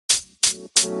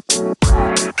I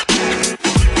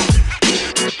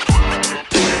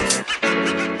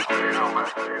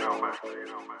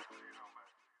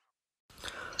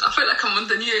feel like I'm on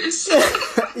the news.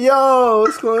 Yo,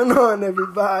 what's going on,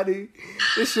 everybody?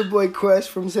 It's your boy Quest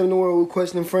from Saving the World with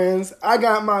Quest and Friends. I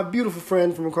got my beautiful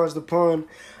friend from across the pond,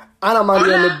 Ana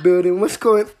Maria in the building. What's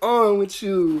going on with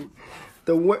you?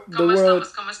 The world,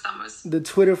 ¿Cómo estamos? the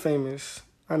Twitter famous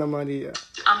Ana Maria.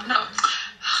 I'm not.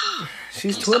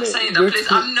 She's Stop Twitter. saying that, please.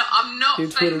 I'm not You're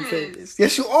famous. Twitter famous.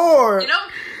 Yes, you are. You know,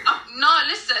 no,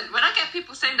 listen. When I get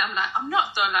people saying that, I'm like, I'm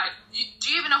not though. Like, do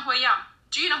you even know who I am?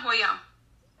 Do you know who I am?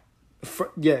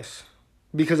 Yes,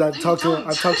 because I've talked to him.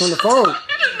 I've talked to him on the You phone.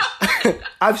 don't know.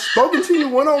 I've spoken to you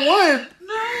one-on-one.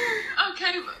 No.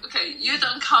 Okay. You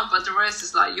don't count, but the rest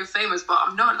is like you're famous, but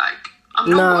I'm not like. I'm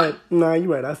not one. Nah, you're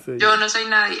right. I feel you. Don't wanna say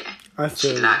nah, yeah. I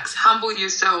feel Chillax. Humble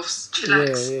yourselves.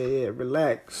 Chillax. Yeah.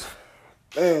 Relax.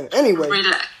 Man, anyway.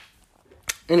 Relax.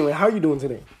 Anyway, how are you doing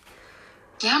today?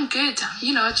 Yeah, I'm good.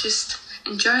 You know, just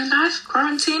enjoying life,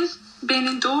 quarantine, being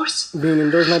indoors. Being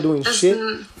indoors, not doing shit?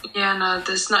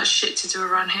 There's not shit to do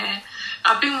around here.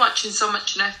 I've been watching so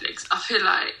much Netflix, I feel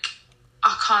like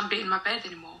I can't be in my bed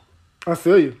anymore. I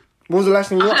feel you. When was the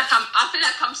last time you watched? I feel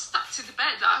like I'm stuck to the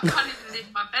bed. Like, I can't even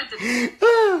leave my bed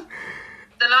anymore.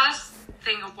 The last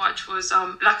thing I watched was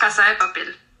La Casa de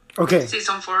Papel. Okay.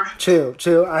 Season 4. Chill.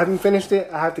 I haven't finished it.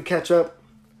 I have to catch up.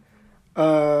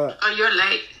 Oh, you're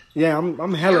late. Yeah,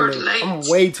 I'm hella late. I'm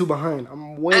way too behind.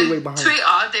 I'm way behind. Twitter,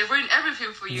 they ruin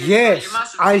everything for you. Yes,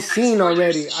 I seen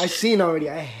already. I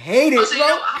hate it, so bro. you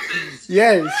know what happens?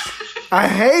 Yes, I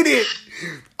hate it.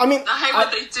 I mean, I hate what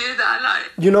they do that,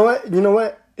 like. You know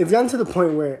what? It's gotten to the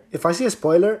point where if I see a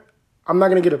spoiler, I'm not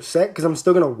gonna get upset because I'm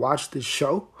still gonna watch the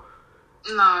show.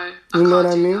 No, you know what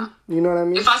I mean? You know what I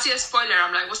mean? If I see a spoiler,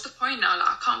 I'm like, what's the point now? Like,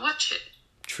 I can't watch it.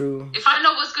 True. If I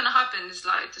know what's gonna happen, it's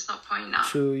like there's no point now.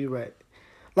 True, you're right.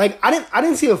 Like I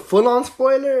didn't see a full on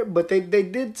spoiler, but they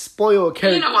did spoil a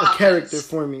character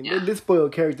for me. Yeah. They did spoil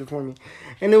a character for me,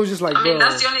 and it was just like. I mean,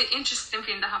 that's the only interesting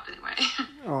thing that happened anyway.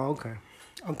 Oh, okay.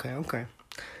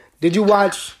 Did you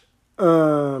watch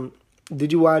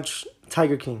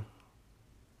Tiger King?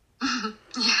 Yeah.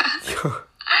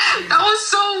 That was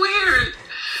so weird.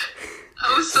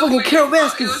 That was so weird. Carol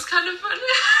Baskins. It was kind of funny.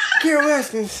 Carol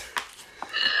Baskins.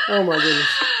 Oh my goodness.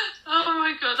 Oh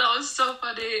my god, that was so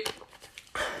funny.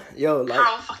 Yo, like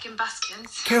Carol fucking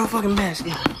Baskins.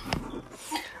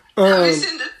 Have you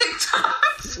seen the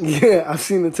TikToks? Yeah, I've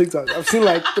seen the TikToks. I've seen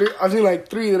like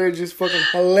three that are just fucking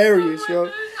hilarious, yo.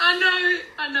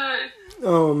 I know.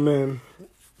 Oh man.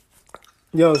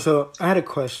 Yo, so I had a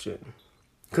question.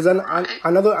 Cause I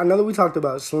know that we talked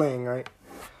about slang, right?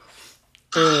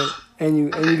 And you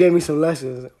gave me some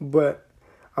lessons, but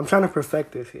I'm trying to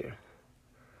perfect this here.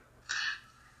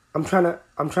 I'm trying to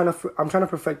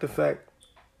perfect the fact.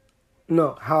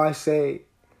 No, how I say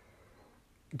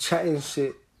chatting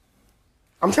shit.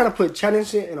 I'm trying to put chatting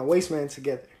shit and a waste man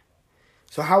together.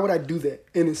 So how would I do that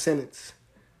in a sentence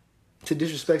to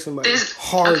disrespect somebody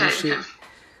hard and shit? Okay.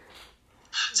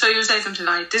 So you say something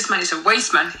like, "This man is a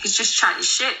waste man. He's just chatting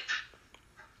shit."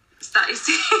 Is that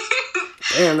easy?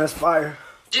 Damn, that's fire.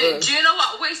 Do you know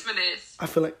what a waste man is? I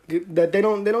feel like that they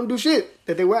don't do shit.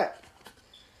 That they whack.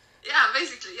 Yeah,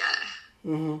 basically, yeah.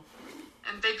 Mhm.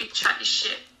 And they be chatting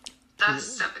shit. That's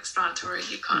self-explanatory.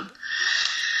 You can't.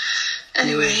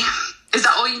 Anyway, is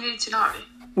that all you need to know?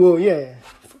 Well, yeah.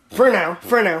 For now,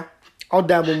 I'll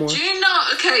dabble more. Do you know?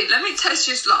 Okay, let me test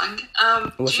your slang.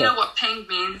 Do you know what peng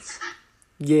means?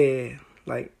 Yeah,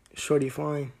 like shorty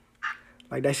fine.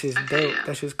 Like that's just dope. Yeah.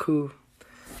 That's just cool.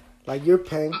 Like your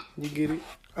peng, you get it.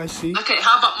 I see. Okay,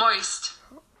 how about moist?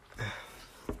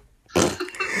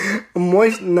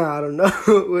 Moist? Nah, I don't know.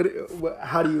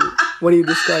 What do you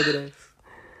describe it as?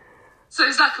 So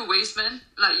it's like a waste man.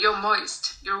 Like you're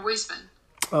moist. You're a waste man.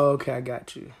 Oh, okay, I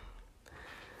got you.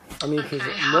 I mean, because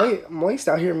moist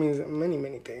out here means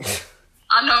many things.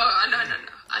 I know.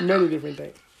 Many different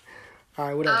things. All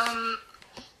right, what else?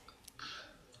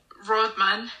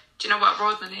 Roadman. Do you know what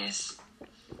roadman is?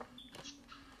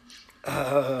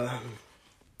 I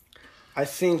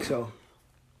think so.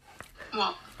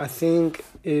 What? I think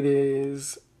it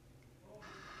is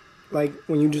like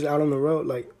when you're just out on the road,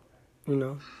 like, you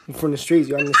know, from the streets.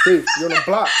 You're on the streets. You're on the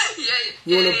block.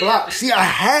 You're on the block. Yeah. See, I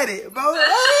had it, bro.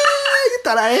 You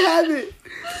thought I ain't have it.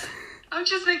 I'm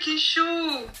just making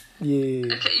sure.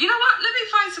 Yeah. Okay, you know what? Let me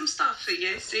find some stuff for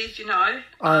you. See if you know.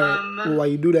 Alright. Well, while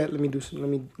you do that, let me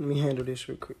handle this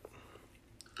real quick.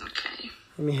 Okay.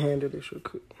 Let me handle this real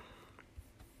quick.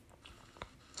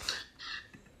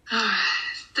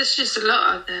 There's just a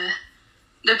lot out there.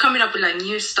 They're coming up with like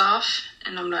new stuff,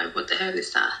 and I'm like, what the hell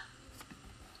is that?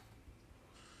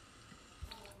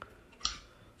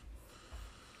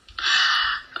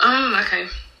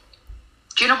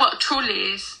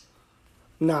 trolley is?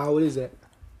 Nah, what is that?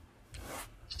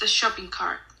 It's the shopping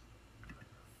cart.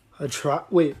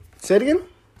 Wait, say it again?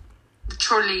 The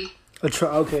trolley.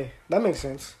 Okay, that makes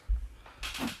sense.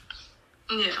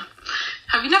 Yeah.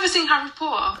 Have you never seen Harry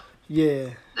Potter?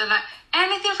 Yeah. They're like,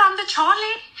 anything from the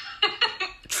trolley?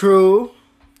 True.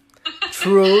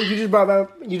 You just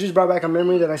brought back a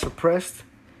memory that I suppressed.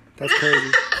 That's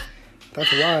crazy.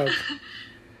 That's wild.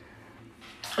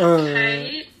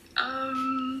 Okay.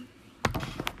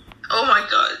 Oh my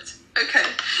god. Okay.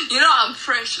 You know I'm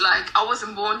fresh. Like I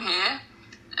wasn't born here.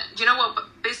 Do you know what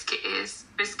biscuit is?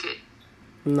 Biscuit.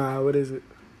 Nah, what is it?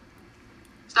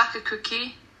 It's like a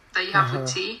cookie that you have with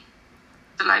tea.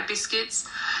 They're like biscuits.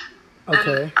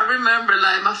 Okay. And I remember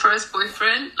like my first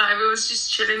boyfriend, like we was just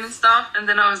chilling and stuff, and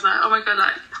then I was like, oh my god,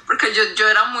 like porque yo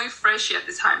era muy freshy at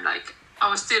the time, like I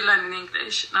was still learning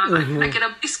English, and I was like, can I get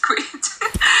a biscuit?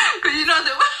 Because you know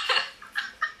the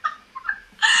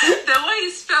way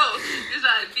it's spelled is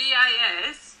like biscuit.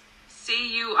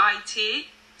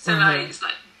 So like it's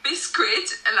like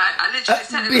biscuit, and like I literally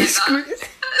said it like that.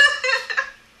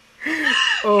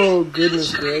 Oh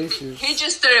goodness gracious! He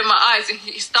just stared in my eyes and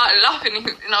he started laughing,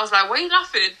 and I was like, "Why are you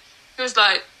laughing?" He was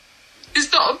like,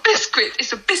 "It's not a biscuit,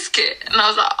 it's a biscuit." And I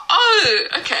was like, "Oh,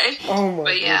 okay." Oh my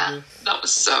But yeah, goodness. that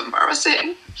was so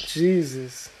embarrassing.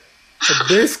 Jesus, a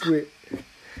biscuit.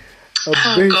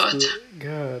 God.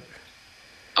 God.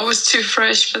 I was too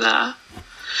fresh for that.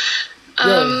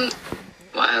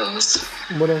 What else?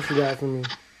 What else you got for me?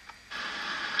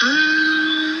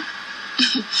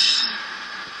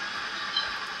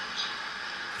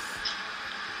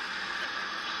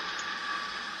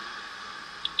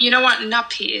 You know what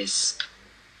nappy is?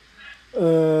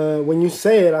 When you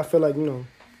say it, I feel like,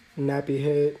 nappy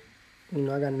head.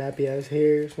 I got nappy ass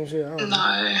hair, some shit. I don't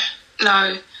know.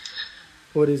 No.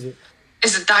 What is it?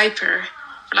 It's a diaper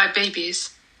for like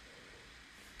babies.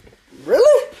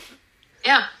 Really?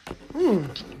 Yeah.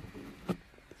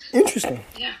 Interesting.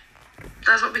 Yeah.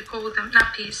 That's what we call them,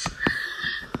 nappies.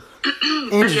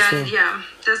 Interesting. Yeah.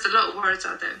 There's a lot of words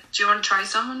out there. Do you want to try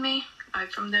some with me?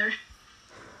 Like from there?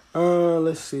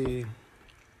 Let's see.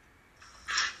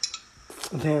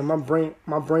 Damn, my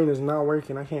brain is not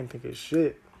working. I can't think of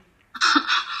shit.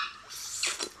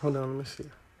 Hold on, let me see.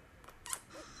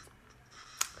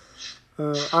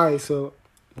 Alright, so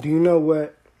do you know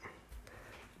what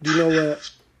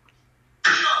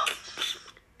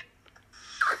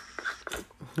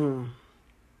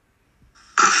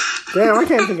Damn, I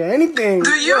can't think of anything.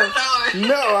 Do you know?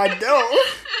 No, I don't.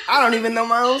 I don't even know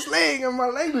my own slang or my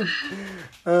language.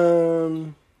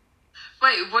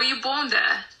 Wait, were you born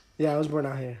there? Yeah, I was born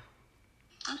out here.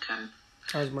 Okay.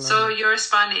 I was born So out here. you're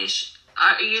Spanish.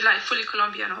 Are you like fully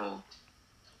Colombian or?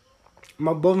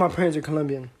 Both my parents are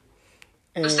Colombian.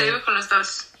 And ¿Usted vive con los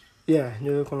dos? yeah,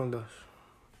 yo vivo con los dos.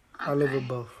 I live with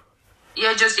both. Y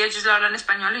ellos hablan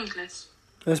español o inglés?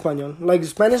 Español. Like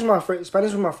Spanish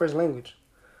was my first language.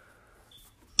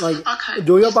 Like Okay.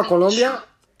 yo iba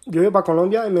para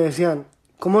Colombia y me decían,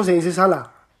 ¿cómo se dice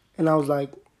sala? And I was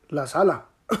like, la sala.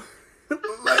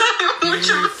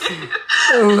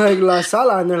 Like la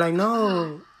sala, and they're like,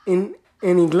 no, in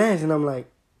inglés, and I'm like,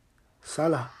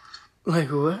 sala. Like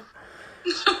what?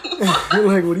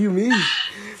 Like what do you mean?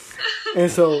 And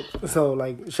so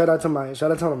like shout out to my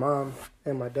mom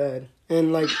and my dad,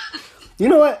 and like, you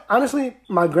know what? Honestly,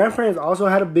 my grandparents also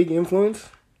had a big influence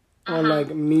on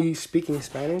like me speaking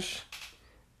Spanish,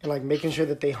 and like making sure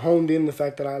that they honed in the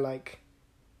fact that I like.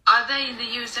 Are they in the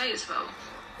USA as well?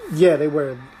 Yeah, they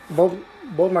were. Both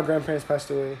my grandparents passed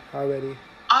away already.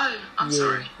 Oh, I'm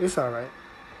sorry. It's alright.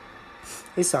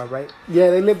 Yeah,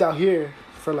 they lived out here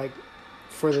for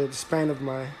the span of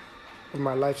my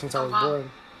life since I was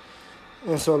born.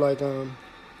 And so like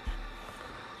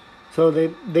so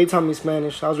they taught me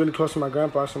Spanish. I was really close to my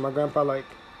grandpa, so my grandpa like,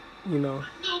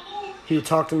 he would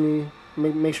talk to me,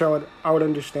 make sure I would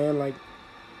understand like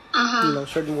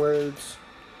certain words,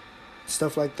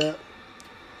 stuff like that.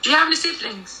 Do you have any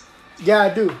siblings? Yeah, I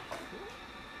do.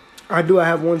 I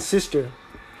have one sister.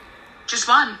 Just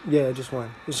one? Yeah, just one.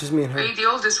 It's just me and her. Are you the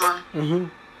oldest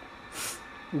one?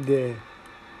 Yeah.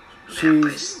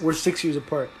 We're 6 years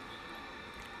apart.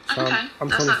 So Okay. I'm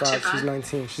That's 25. not too bad. She's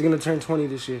 19. She's gonna turn 20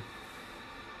 this year.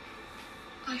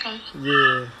 Okay.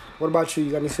 Yeah. What about you?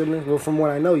 You got any siblings? Well, from what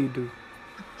I know, you do.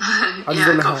 I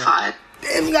don't know got how. 5.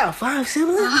 Damn, you got 5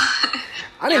 siblings?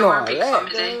 I didn't know we're a all big that.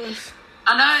 family. Guys.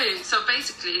 I know. So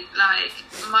basically, like,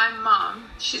 my mom,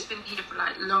 she's been here for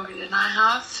like longer than I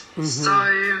have.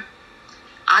 So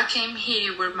I came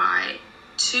here with my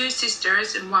 2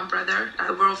 sisters and 1 brother.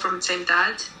 We're all from the same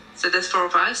dad. So there's 4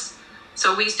 of us.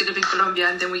 So we used to live in Colombia,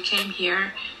 and then we came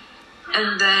here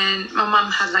And then my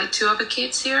mom had like 2 other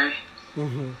kids here.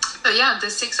 Mm-hmm. But yeah,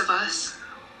 there's 6 of us.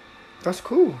 That's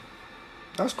cool.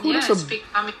 That's cool. Yeah, That's it's a big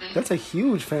family. That's a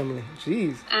huge family.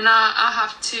 Jeez. And I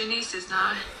have 2 nieces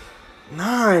now.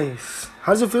 Nice.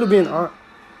 How does it feel to be an aunt?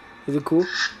 Is it cool?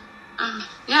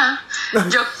 Yeah.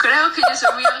 Yo creo que yo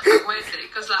soy muy alcahuete.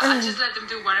 Because like, I just let them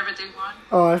do whatever they want.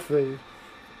 Oh, I feel you.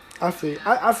 I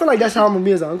feel like that's how I'm going to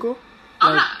be as an uncle.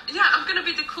 I'm going to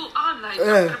be the cool aunt. Like, I'm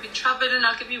going to be traveling.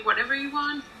 I'll give you whatever you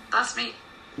want. That's me.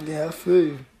 Yeah, I feel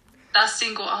you. That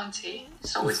single auntie.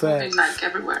 It's always moving like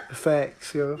everywhere.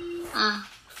 Facts, yo.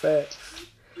 Facts.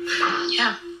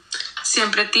 Yeah.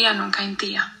 Siempre tía, nunca en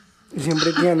tía.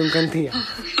 Siempre tía, nunca en tía.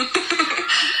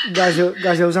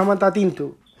 Gaseosa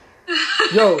tinto.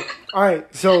 Yo,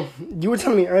 alright, so you were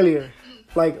telling me earlier,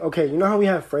 like, okay, you know how we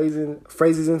have phrases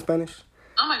in Spanish?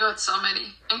 Oh my god, so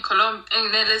many. En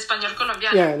el español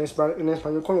colombiano. Yeah, en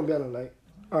español colombiano, like,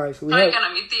 alright, so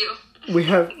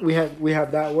we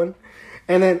have that one.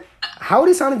 And then, how would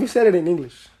it sound if you said it in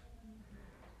English?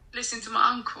 Listen to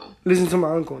my uncle. Listen to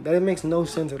my uncle. That makes no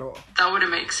sense at all. That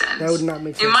wouldn't make sense. That would not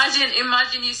make sense.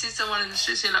 Imagine you see someone in the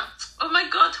street, you're like, oh my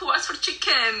god, who asked for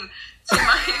chicken?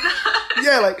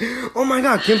 Yeah, like, oh my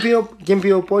god, ¿quién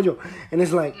pidió pollo? And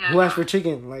it's like, who asked for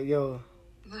chicken? Like, yo.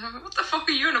 What the fuck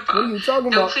are you on about? What are you talking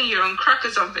about? Don't think you're on crack or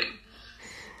something.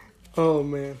 Oh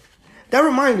man. That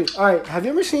reminds me. Alright, have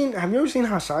you ever seen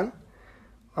Hassan?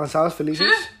 On Salas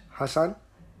Felices? Hassan?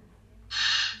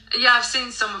 Yeah, I've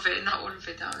seen some of it, not all of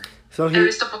it though. So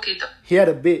he had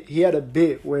a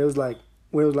bit where it was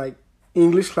like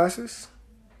English classes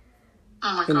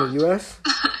in the US.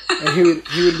 And he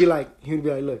would be like,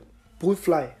 look, put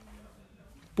fly.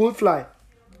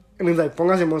 And he's like,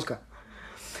 póngase mosca.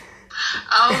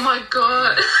 Oh my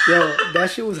god. Yo,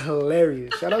 that shit was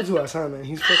hilarious. Shout out to Hassan, man.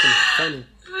 He's fucking funny.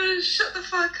 Shut the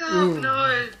fuck up.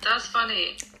 No, that's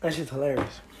funny. That shit's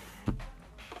hilarious.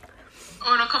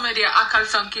 Uno comería a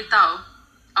calzón quitado.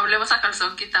 Hablemos a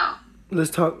calzón quitado. Let's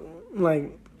talk,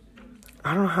 like,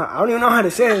 I don't even know how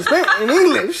to say it in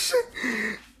English.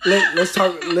 Let's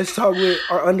talk with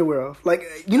our underwear off. Like,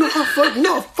 you know how fucked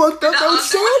up that would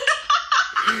sound?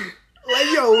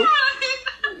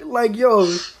 Like, yo,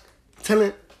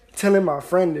 telling my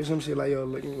friend or some shit, like, yo,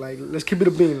 like, let's keep it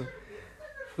a bean.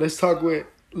 Let's talk. Oh,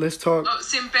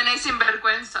 sin pena y sin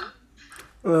vergüenza.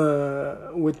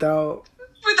 Without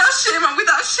shame and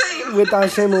without shame. Without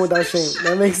shame.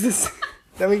 That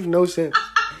makes no sense.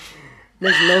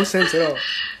 Makes no sense at all.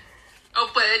 O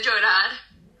puede llorar.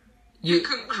 You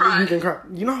can cry. You can cry.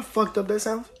 You know how fucked up that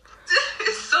sounds?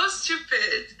 It's so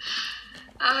stupid.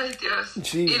 Ay, Dios.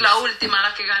 Jesus. Y la última,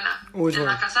 la que gana. Which en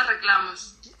one? La casa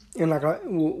reclamos.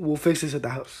 We'll fix this at the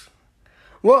house.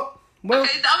 Well.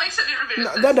 Okay, that makes a little bit of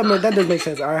sense. That does make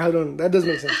sense. Alright, hold on. That does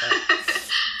make sense.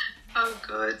 Oh,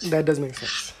 God. That does make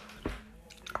sense.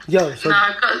 Yo, so...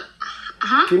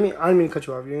 I didn't mean to cut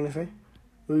you off. You gonna say?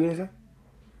 What were you gonna say?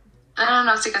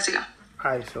 No, siga.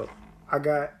 Alright, so I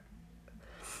got...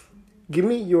 Give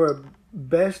me your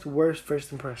best, worst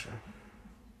first impression.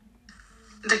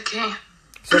 ¿De qué?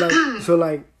 So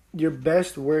like your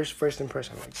best, worst first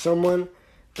impression. Like someone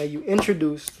that you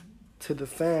introduced to the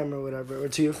fam or whatever, or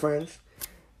to your friends,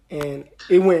 and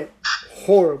it went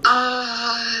horrible.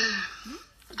 Oh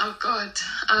God.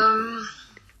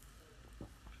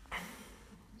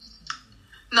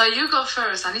 No, you go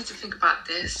first. I need to think about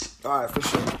this. Alright, for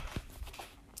sure.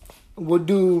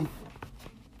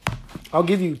 I'll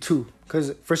give you 2.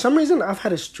 Because for some reason, I've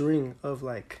had a string of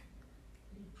like...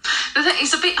 The thing,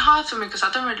 it's a bit hard for me because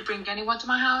I don't really bring anyone to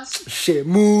my house. Shit,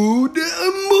 mood,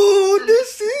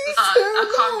 this is... I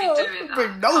can't be doing that.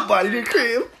 Bring nobody to the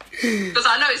crib. Because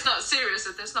I know it's not serious,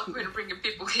 so there's not point in bringing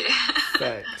people here.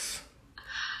 Facts.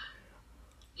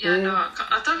 Yeah, no,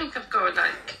 I don't think I've got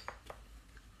like...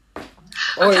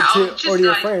 Or to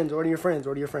your friends.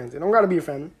 It don't gotta be your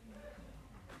family.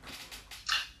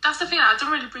 That's the thing, I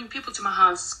don't really bring people to my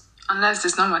house unless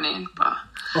there's no one in, but...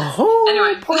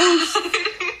 Anyway.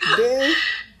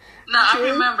 No, I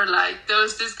remember, like, there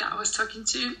was this guy I was talking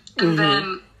to, and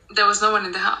then there was no one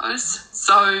in the house.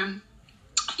 So,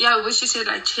 yeah, we was just here,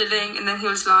 like, chilling, and then he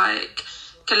was like,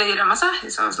 que le diera masaje?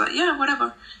 So I was like, yeah,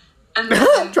 whatever. And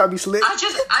then... Try to be slick. I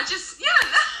just, yeah.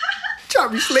 Try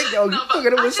to be slick, yo. No, but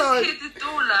I just hit the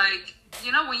door, like,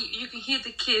 you know, when you can hear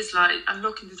the kids, like,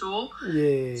 unlocking the door?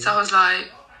 Yeah. So I was like,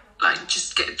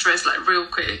 just get dressed, like, real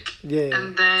quick. Yeah.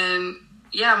 And then...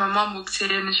 Yeah, my mom walked in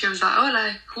and she was like, oh,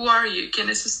 like, who are you? ¿Quién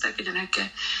es usted? Que yo no sé qué.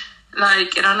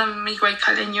 Like, era un amigo ahí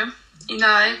caleño. Y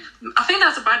nada, I think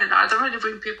that's about it. I don't really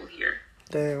bring people here.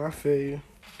 Damn, I feel you.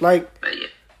 Like, but yeah.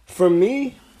 For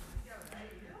me,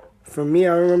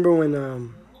 I remember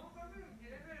when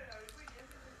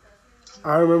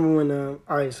I remember when,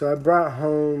 alright, so I brought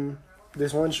home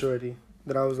this one shorty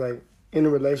that I was like in a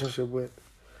relationship with.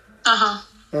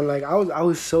 And like I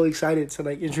was so excited to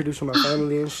like introduce her to my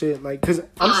family and shit. Like, cause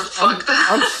I'm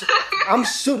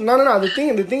no.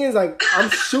 The thing is like I'm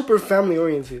super family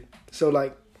oriented. So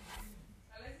like,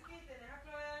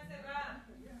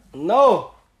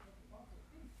 no.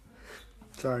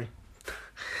 Sorry.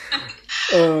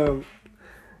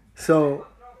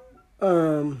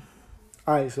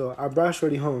 Alright, so I brought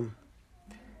shorty home,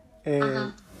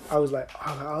 and I was like,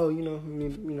 come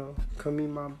meet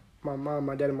my mom,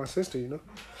 my dad, and my sister,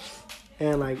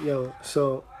 and like,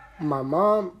 so my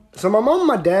mom,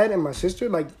 my dad, and my sister,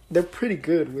 like, they're pretty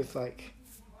good with like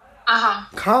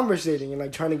conversating and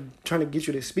like trying to get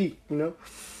you to speak, and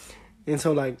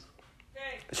so like,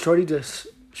 shorty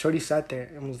sat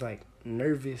there and was like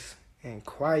nervous and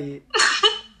quiet.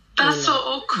 That's so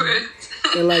awkward.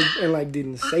 and like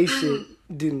didn't say shit.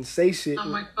 Oh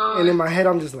my god. And in my head,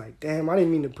 I'm just like, damn, I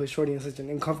didn't mean to put shorty in such an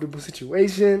uncomfortable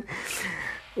situation.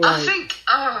 Like,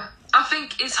 I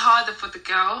think it's harder for the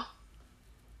girl.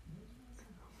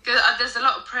 Cause there's a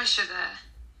lot of pressure there.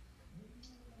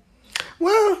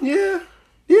 Well, yeah,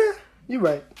 you're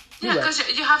right. Yeah, because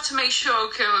you have to make sure,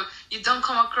 okay, you don't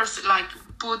come across like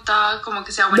puta, como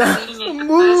que sea buena niña.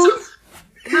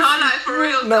 No, like for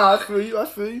real. No, I feel you.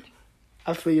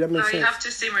 That makes sense. You have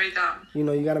to simmer it down. You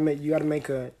gotta make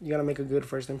a good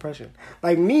first impression.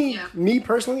 Like me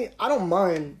personally, I don't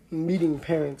mind meeting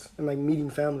parents and like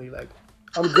meeting family. Like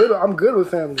I'm good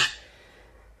with family.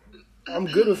 I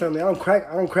don't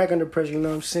crack under pressure, you know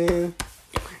what I'm saying?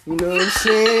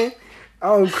 I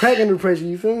don't crack under pressure,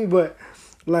 you feel me? But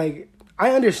like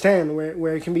I understand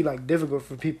where it can be like difficult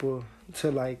for people to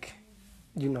like,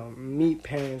 meet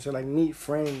parents or like meet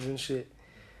friends and shit.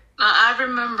 I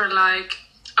remember like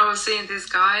I was seeing this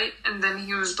guy and then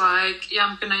he was like, yeah,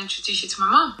 I'm gonna introduce you to my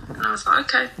mom. And I was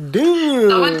like, okay. Damn.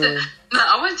 I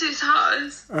went to his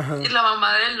house. Y la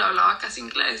mamá de él no hablaba casi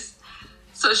inglés.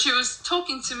 So she was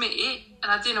talking to me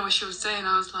and I didn't know what she was saying.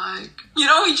 I was like,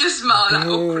 you just smile like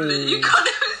awkwardly. You can't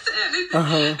even say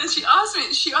anything. And she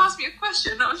asked me a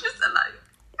question. And I was just like,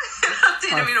 I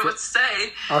didn't even know what to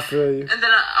say. I feel you. And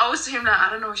then I was to him like, I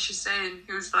don't know what she's saying.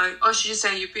 He was like, oh, she's just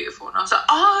saying you're beautiful. And I was like,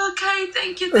 oh, okay,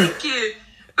 thank you.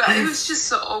 But it was just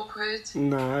so awkward.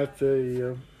 Nah, I feel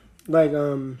you. Like,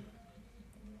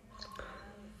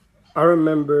 I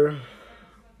remember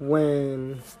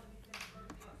when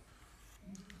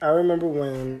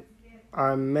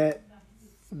I met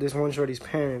this one shorty's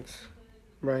parents,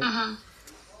 right?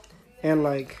 And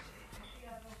like,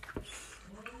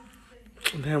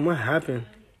 man, what happened?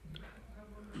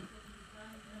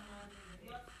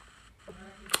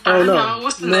 I don't know.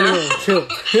 What's No, chill.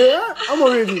 Yeah, I'm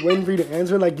already waiting for you to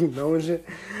answer, like and shit.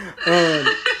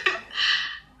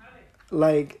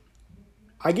 Like,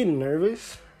 I get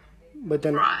nervous, but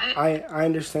then I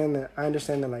understand that.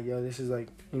 Like, yo, this is like,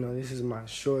 this is my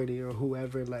shorty or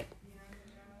whoever. Like,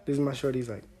 this is my shorty's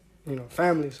like,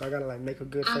 family. So I gotta like make a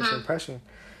good first impression.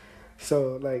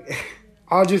 So like,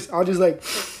 I'll just like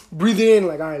breathe in,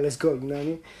 like, all right, let's go. You know what I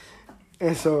mean?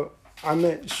 And so I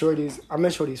met Shorty's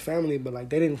family, but like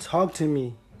they didn't talk to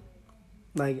me.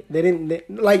 Like they didn't.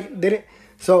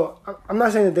 So I'm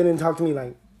not saying that they didn't talk to me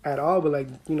like at all, but like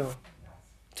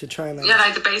to try and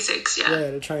like the basics,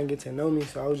 to try and get to know me.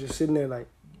 So I was just sitting there like,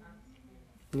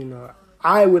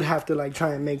 I would have to like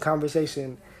try and make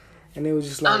conversation, and it was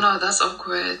just like, oh no, that's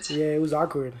awkward. Yeah, it was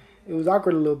awkward. It was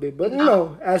awkward a little bit, but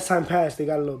as time passed, they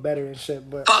got a little better and shit.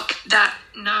 But fuck that,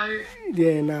 no.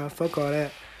 Yeah, nah, fuck all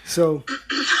that. So,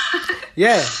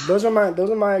 yeah, those are my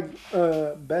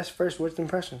best first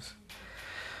impressions.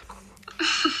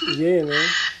 Yeah, man.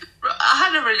 Bro, I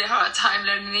had a really hard time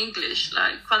learning English.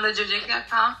 Like, cuando yo llegué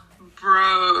acá,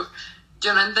 bro,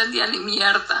 yo no entendía ni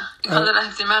mierda. Y cuando la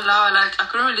gente me hablaba, like, I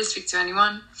couldn't really speak to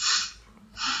anyone.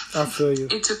 I feel you.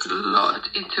 It took a lot.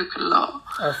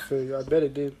 I feel you. I bet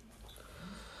it did.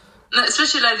 No,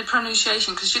 especially like the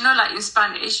pronunciation, because like in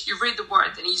Spanish, you read the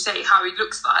word and you say how it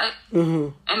looks like.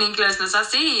 En inglés no es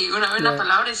así. Una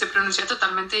palabra y se pronuncia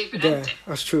totalmente diferente. Yeah,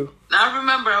 that's true. I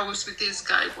remember I was with this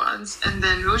guy once, and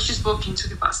then we was just talking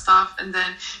about stuff, and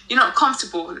then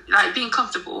comfortable, like being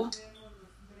comfortable.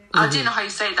 I didn't know how you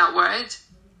say that word,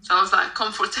 so I was like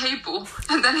comfortable,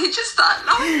 and then he just started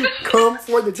laughing. Come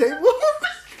for the table.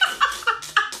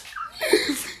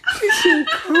 She said,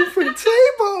 "Come for the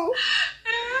table."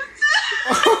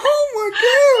 Oh my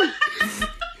god!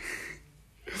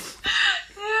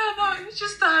 Yeah, no, he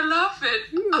just started laughing.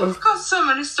 I've got so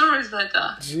many stories like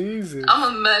that. Jesus.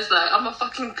 I'm a mess, like, I'm a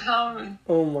fucking clown.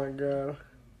 Oh my god.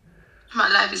 My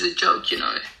life is a joke,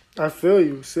 I feel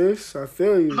you, sis. I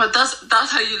feel you. But that's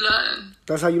how you learn.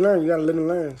 That's how you learn. You gotta live and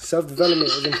learn. Self-development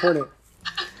is important.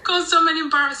 Got so many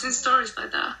embarrassing stories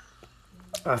like that.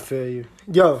 I feel you.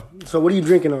 Yo, so what are you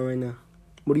drinking on right now?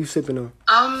 What are you sipping on?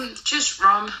 Just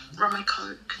rum and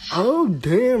coke. Oh,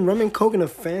 damn. Rum and coke in a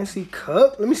fancy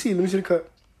cup? Let me see the cup.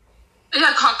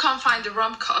 Yeah, I can't find the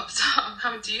rum cup, so I'm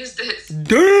having to use this.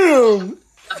 Damn!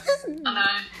 I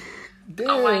know. Damn.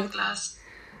 A wine glass.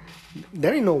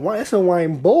 That ain't no wine. That's a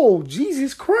wine bowl.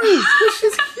 Jesus Christ. This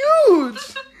shit's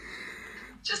huge.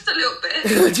 Just a little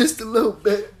bit. Just a little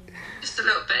bit. Just a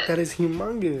little bit. That is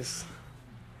humongous.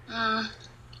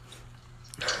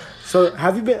 So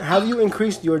have you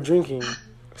increased your drinking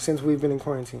since we've been in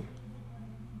quarantine?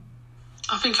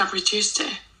 I think I've reduced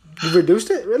it. You've reduced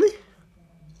it? Really?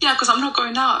 Yeah, because I'm not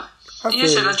going out.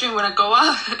 Usually I drink when I go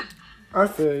out. I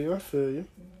feel you.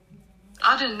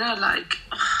 I don't know, like,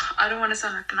 I don't want to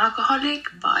sound like an alcoholic,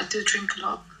 but I do drink a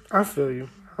lot. I feel you.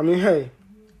 I mean, hey,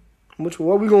 what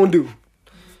we gonna do?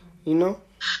 You know?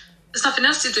 There's nothing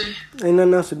else to do. Ain't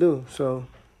nothing else to do, so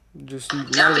just...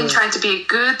 I've been trying to be a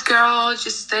good girl,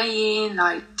 just stay in,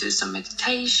 like, do some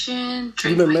meditation,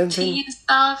 drink my tea and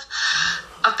stuff.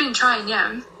 I've been trying,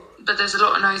 yeah, but there's a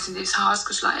lot of noise in this house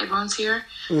because, like, everyone's here.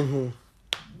 Mm-hmm.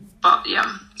 But,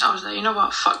 yeah, I was like, you know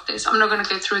what, fuck this. I'm not going to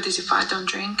get through this if I don't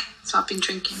drink. So I've been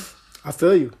drinking. I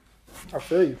feel you.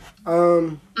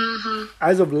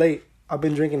 As of late, I've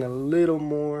been drinking a little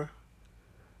more...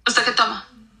 ¿Usted qué toma?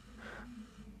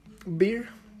 Beer.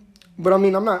 But I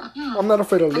mean, I'm not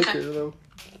afraid of liquor, though.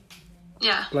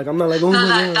 Yeah. Like, I'm not like, oh, no,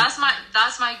 my God.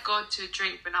 That's my go-to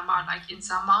drink when I'm out, like, in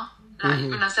summer. Like,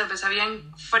 una cerveza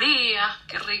bien fría,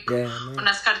 qué rico. Yeah, una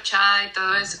escarchada y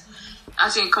todo eso.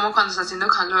 Así como cuando está haciendo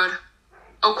calor.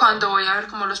 O cuando voy a ver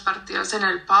como los partidos en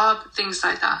el pub, things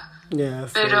like that. Yeah,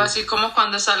 pero así como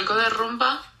cuando salgo de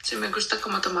rumba, sí me gusta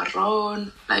como tomar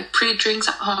ron. Like pre-drinks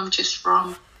at home, just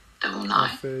rum the whole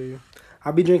night. I feel you.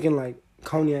 I'll be drinking like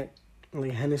cognac,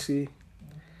 like Hennessy.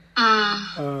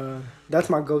 That's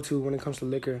my go-to when it comes to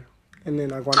liquor. And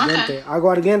then aguardiente. Okay.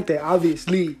 Aguardiente,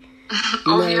 obviously. You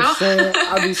know what I'm saying?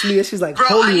 Obviously, it's just like bro,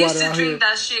 holy water out here. I used to drink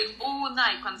that shit all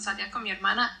night cuando salía con mi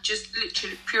hermana. Just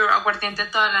literally pure aguardiente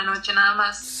toda la noche, nada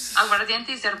más.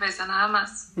 Aguardiente y cerveza, nada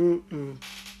más.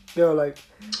 Yo, like...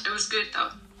 It was good,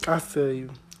 though. I feel you.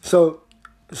 So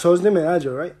it's de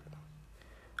Medallo, right?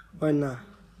 Or nah?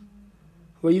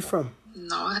 Where you from?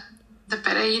 No, de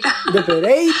Pereira. De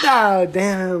Pereira!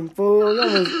 Damn, fool.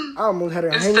 I almost had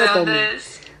her hang up on me.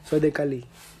 Soy de Cali.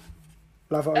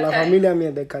 La familia mía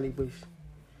es de Cali, pues.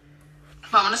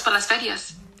 Vámonos para las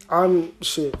ferias.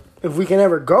 Shit. If we can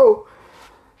ever go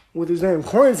with this damn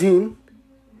quarantine.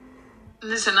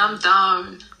 Listen, I'm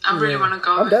down. I really want to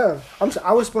go. I'm down.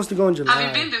 I was supposed to go in July.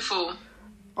 Have you been before?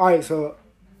 Alright, so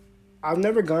I've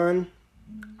never gone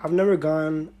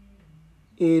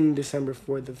in December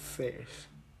for the fairs.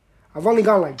 I've only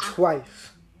gone like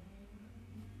twice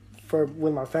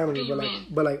with my family,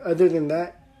 but like other than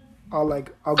that, I'll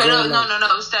go. Pero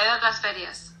no. Usted a las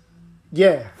ferias.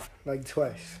 Yeah, like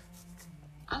twice.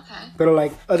 Okay. But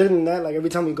like other than that, like every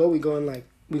time we go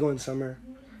in summer.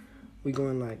 We go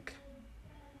in like.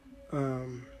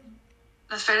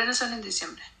 Las ferias no son en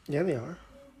diciembre. Yeah, they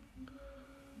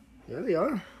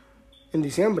are. In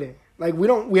diciembre. Like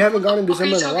we haven't gone in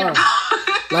December in a while.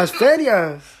 Las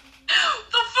ferias.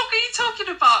 The fuck are you talking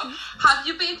about? Have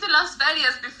you been to Las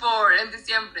Ferias before in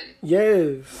December?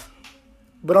 Yes.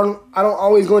 But I don't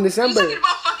always go in December. You're talking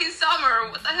about fucking summer.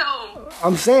 What the hell?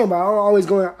 I'm saying, but I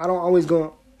don't always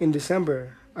go in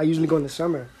December. I usually go in the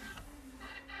summer.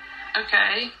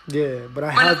 Okay. Yeah, but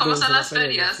I have been como to son Las Las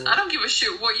Ferias? I don't give a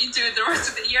shit what you do the rest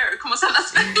of the year. Como son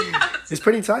Las Ferias? It's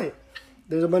pretty tight.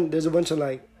 There's a bunch of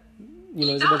like,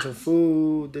 there's a bunch of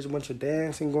food. There's a bunch of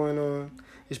dancing going on.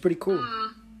 It's pretty cool.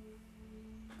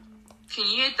 Can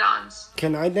you dance?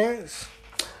 Can I dance?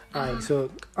 Alright, so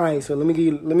let me give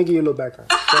you a little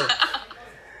background. So,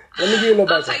 let me give you a little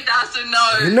background. Don't take that as a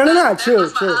no. No. Chill.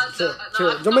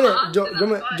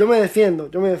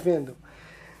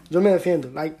 Yo me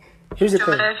defiendo. Like, here's the thing.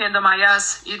 Yo me defiendo my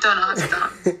ass. You don't know how to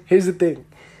dance. Here's the thing.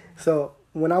 So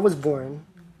when I was born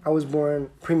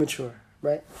premature,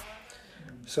 right?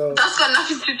 So that's got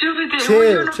nothing to do with it.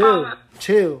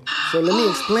 Chill. So let me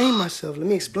explain myself.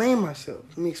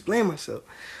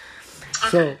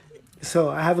 Okay. So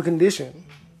I have a condition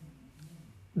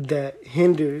that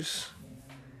hinders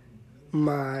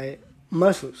my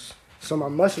muscles. So my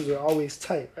muscles are always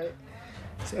tight, right?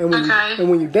 So, and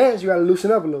when you dance, you gotta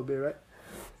loosen up a little bit, right?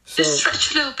 So, just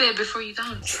stretch a little bit before you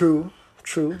dance. True.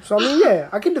 So I mean, yeah,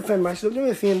 I can defend myself. You know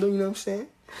what I'm saying?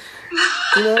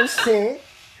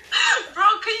 Bro,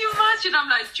 can you imagine imagine I'm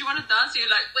like, do you want to dance? And you're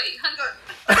like, wait, hang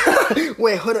on.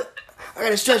 Wait, hold up. I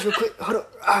gotta stretch real quick. Hold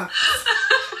up.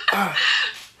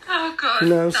 Oh god, you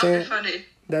know what I'm saying? That'd be funny.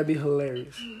 That'd be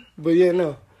hilarious. But yeah,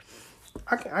 no,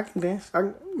 I can dance. I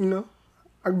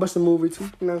can bust a move or two.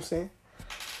 You know what I'm saying?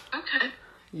 Okay.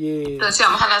 Yeah. Entonces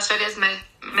vamos a las ferias, me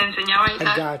enseñaba y tal.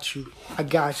 I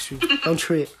got you. Don't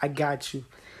trip. I got you.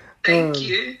 Thank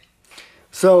you.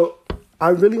 So I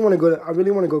really want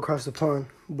to go across the pond,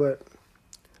 but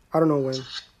I don't know when.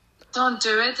 Don't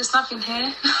do it. There's nothing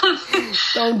here.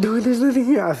 Don't do it. There's nothing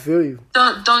here. I feel you.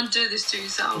 Don't do this to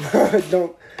yourself.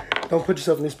 don't put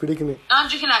yourself in this predicament. I'm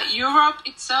joking. Like Europe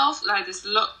itself, like there's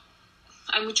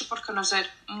hay mucho por conocer,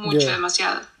 mucho,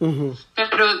 demasiado. Mm-hmm.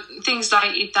 Pero things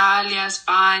like Italia,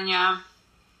 España,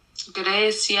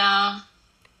 Grecia,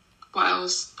 what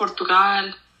else? Portugal.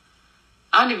 I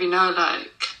don't even know.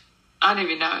 I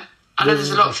know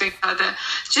there's a lot of things out there.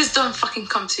 Just don't fucking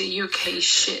come to UK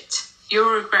shit.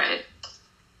 You'll regret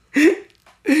it.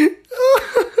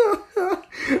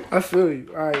 I feel you.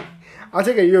 All right. I'll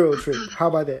take a Euro trip. How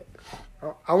about that?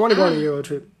 I want to go on a Euro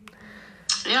trip.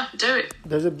 Yeah, do it.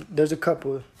 There's a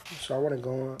couple, so I want to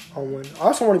go on one. I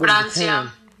also want to go to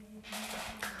Japan.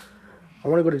 I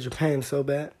want to go to Japan so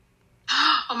bad.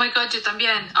 Oh my god, yo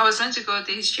también. I was meant to go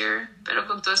this year, pero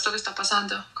con todo esto que está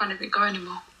pasando, can't go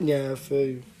anymore. Yeah, I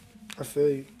feel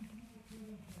you.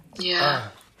 Yeah.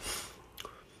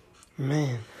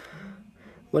 Man.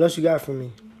 What else you got for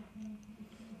me?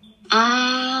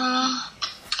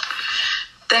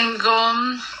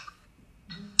 Tengo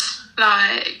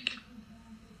like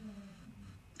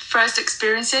first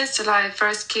experiences, so like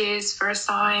first kiss, first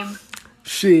time.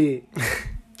 Shit.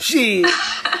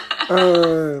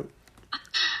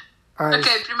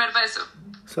 Okay, primer beso.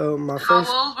 So my first.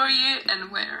 How old were you and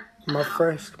where? My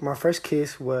first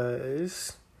kiss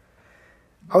was.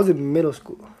 I was in middle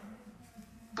school.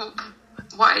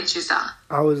 What age is that?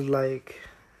 I was like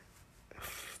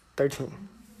 13.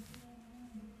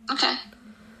 Okay.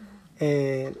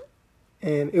 And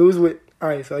it was with. All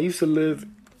right, so I used to live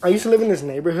in this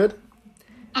neighborhood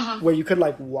where you could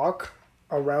like walk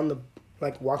around the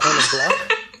block,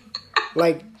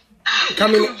 like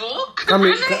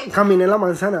camine la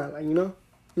manzana, like you know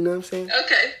what I'm saying?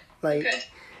 Okay. Like,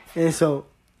 and so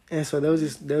there was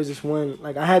this one,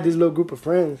 like I had this little group of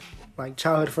friends, like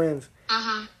childhood friends,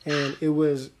 and it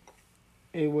was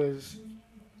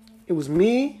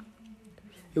me,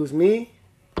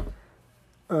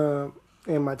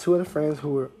 and my two other friends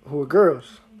who were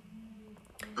girls.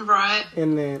 Right.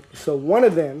 And then, so one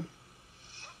of them,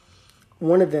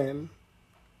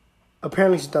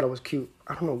 apparently she thought I was cute.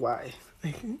 I don't know why.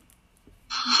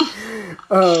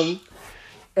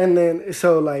 And then,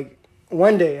 so like,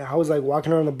 one day I was like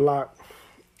walking around the block,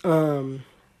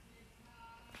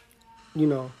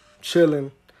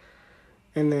 chilling.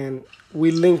 And then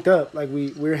we linked up, like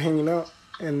we were hanging out.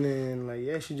 And then, like,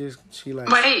 yeah, she like...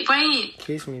 Wait.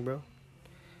 Kissed me, bro.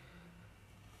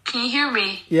 Can you hear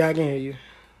me? Yeah, I can hear you.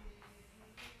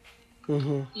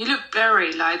 Mm-hmm. You look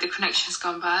blurry, like the connection's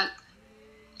gone bad.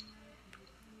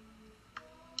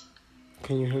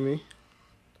 Can you hear me?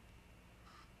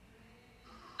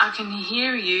 I can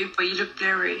hear you, but you look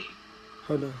blurry.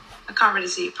 Hold on. I can't really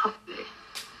see you properly.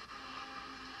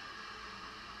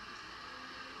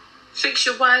 Fix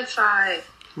your Wi-Fi.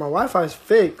 My Wi-Fi's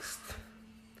fixed.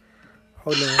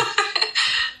 Hold on.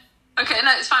 Okay,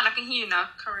 no, it's fine. I can hear you now.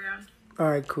 Carry on. All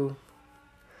right, cool.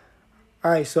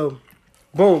 All right, so,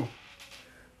 boom.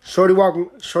 Shorty walked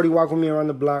with me around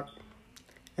the block,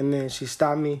 and then she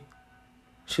stopped me.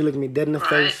 She looked me dead in the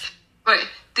face. Wait,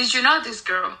 did you know this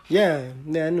girl? Yeah,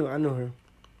 I knew her.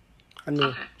 I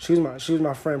knew her. She was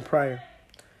my friend prior,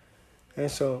 and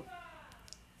so,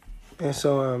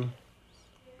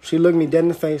 she looked me dead in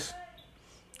the face,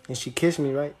 and she kissed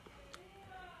me, right?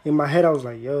 In my head, I was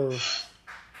like, yo,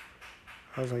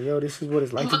 this is what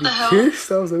it's like to be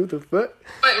kissed. I was like, what the fuck?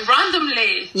 Wait,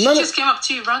 randomly? She just came up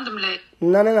to you randomly?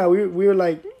 No. We were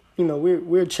like, we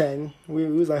were chatting. We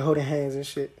was like holding hands and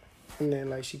shit. And then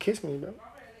like she kissed me, bro.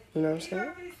 You know what I'm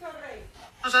saying?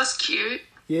 Oh, that's cute.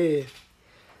 Yeah.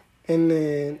 And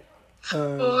then...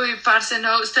 Uy, parce,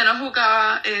 no, usted no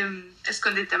jugaba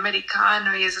escondite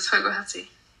americano y esos juegos así.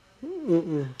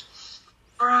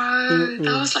 Bro,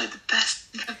 that was like the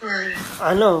best ever.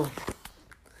 I know.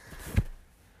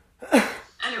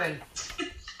 Anyway.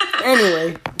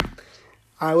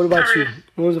 All right, what about you?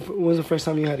 When was the first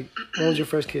time you had it? When was your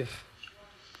first kiss?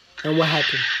 And what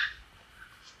happened?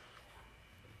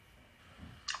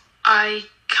 I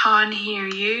can't hear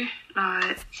you.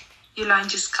 Like, your line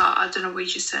just cut. I don't know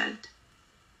what you said.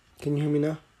 Can you hear me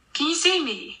now? Can you see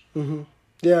me? Mm-hmm.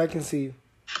 Yeah, I can see you.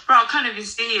 Bro, I can't even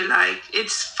see it. Like,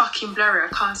 it's fucking blurry. I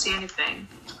can't see anything.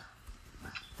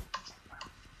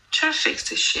 Try to fix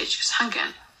this shit. Just hang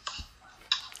on.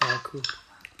 Alright, cool.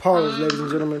 Pause, ladies and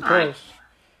gentlemen. Pause. Right.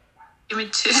 Give me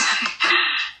 2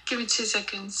 Give me 2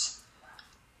 seconds.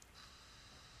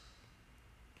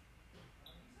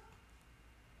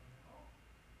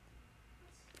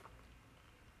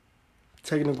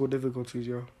 Technical difficulties,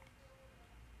 yo.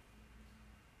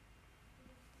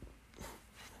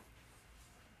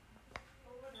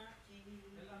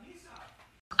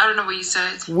 I don't know what you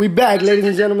said. We back, ladies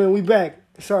and gentlemen. We back.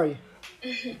 Sorry.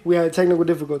 We had technical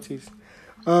difficulties.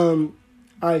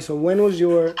 Alright, so when was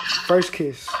your first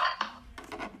kiss?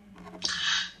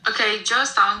 Okay,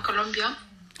 Georgetown, Colombia.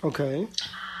 Okay.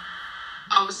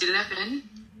 I was 11.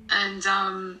 And,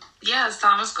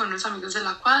 estábamos con unos amigos de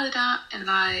la cuadra. And,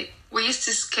 like, we used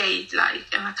to skate, like,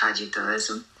 en la calle y todo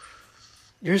eso.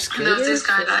 You're a skater? And there was this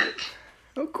guy, like...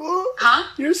 Oh, cool. Huh?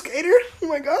 You're a skater? Oh,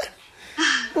 my God.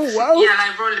 Oh, wow. Yeah,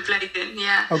 like rollerblading,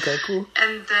 yeah. Okay, cool.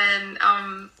 And then,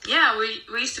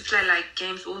 we used to play, like,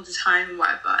 games all the time and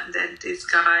whatever. And then this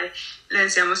guy, le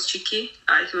decíamos Chiqui,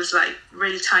 he was, like,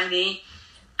 really tiny.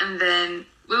 And then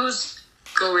we was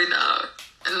going out.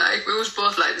 And, like, we was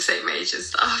both, like, the same age and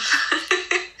stuff.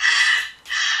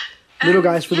 And, little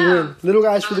guys for the win. Little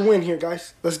guys for the win here,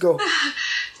 guys. Let's go.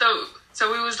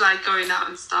 So we was, like, going out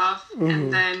and stuff. Mm-hmm.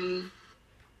 And then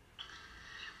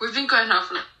we've been going out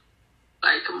for,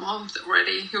 like, a month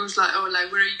already. He was like, oh,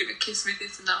 like, when are you going to kiss me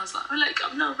this? And I was like, oh, like,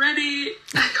 I'm not ready.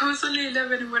 Like, I was only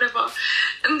 11 and whatever.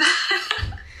 And then...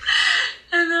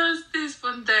 And there was this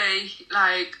one day,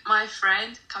 like, my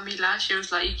friend, Camila, she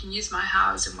was like, you can use my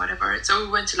house and whatever. So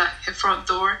we went to, like, her front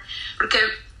door. Porque,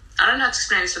 I don't know how to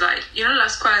explain it. So, like, you know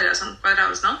las cuadras, son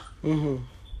cuadrados, ¿no? Mm-hmm.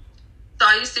 So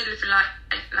I used to live in, like,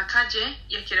 la calle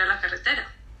y aquí era la carretera.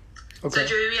 Okay. So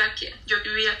yo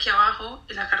vivía aquí abajo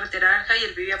y la carretera era acá y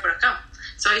él vivía por acá.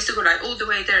 So I used to go, like, all the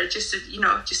way there just to,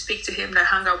 just speak to him, like,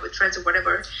 hang out with friends or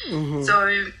whatever. Mm-hmm.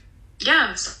 So...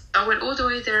 yeah, so I went all the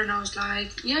way there and I was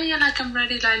like, yeah, like, I'm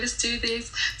ready, like, let's do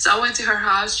this. So I went to her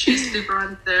house, she used to live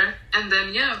around there, and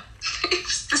then, it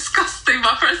was disgusting.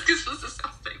 My first kiss was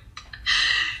disgusting.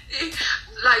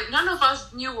 Like, none of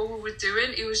us knew what we were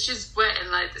doing. It was just wet and,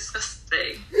 like,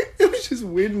 disgusting. It was just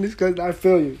weird and disgusting. I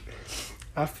feel you,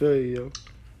 yo.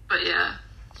 But, yeah,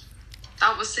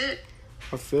 that was it.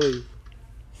 I feel you.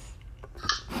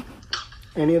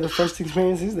 Any other first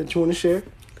experiences that you want to share?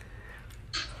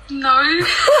 No. No,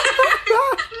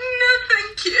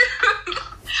 thank you.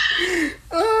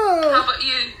 How about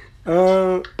you?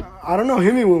 I don't know.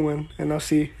 Hit me with one, and I'll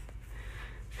see.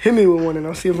 Hit me with one, and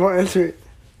I'll see if I'll answer it.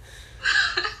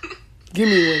 Give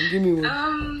me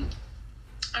one.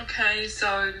 Okay,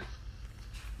 so.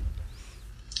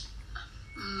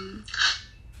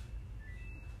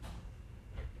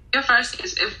 Your first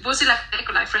kiss, was it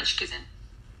like French kissing?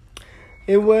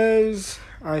 It was.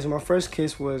 Alright, so my first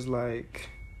kiss was like.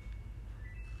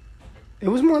 It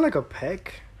was more like a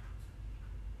peck.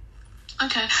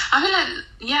 Okay. I feel like,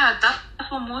 yeah,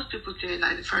 that's what most people do,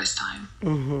 like, the first time.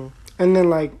 Mm-hmm. And then,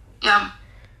 like... yeah.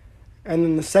 And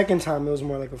then the second time, it was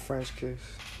more like a French kiss.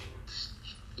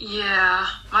 Yeah.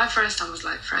 My first time was,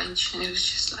 like, French, and it was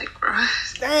just, like,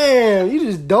 gross. Damn, you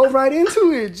just dove right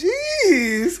into it.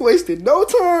 Jeez. Wasted no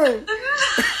time.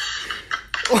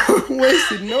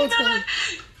 Wasted no time.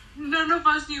 None of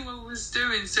us knew what we was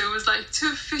doing, so it was like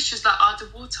 2 fishes like out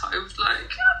of water. It was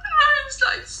like,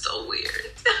 so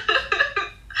weird.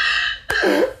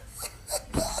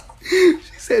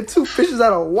 She said 2 fishes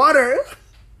out of water.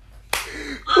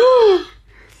 Woo.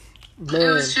 Man.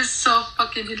 It was just so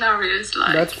fucking hilarious.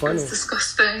 Like, that's funny. It was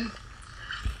disgusting.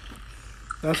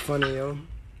 That's funny, yo.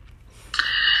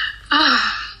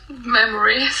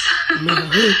 Memories.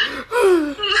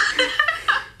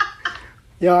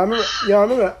 I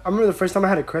remember the first time I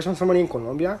had a crush on somebody in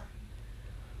Colombia.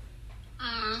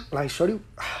 Like, Shorty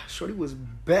was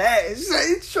bad.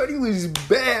 Shorty was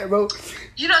bad, bro.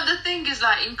 You know, the thing is,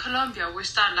 like, in Colombia, we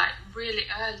start, like, really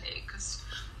early, because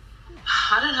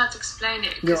I don't know how to explain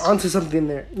it. You're onto something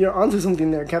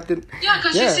there, Captain. Yeah,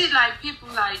 because you see, like, people,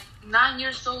 like, 9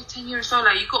 years old, 10 years old,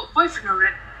 like, you got a boyfriend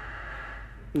already.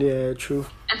 Yeah, true.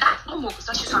 And that's normal, because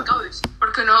that's just how it goes.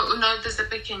 Porque uno desde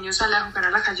pequeño sale a jugar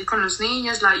a la calle con los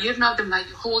niños, like, you've known them, like,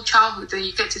 your whole childhood, then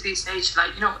you get to this age,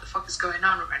 like, you know what the fuck is going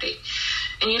on already.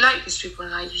 And you like these people,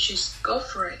 and, like, you just go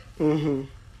for it.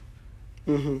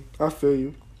 I feel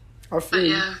you.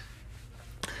 Yeah.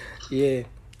 Yeah.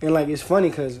 And, like, it's funny,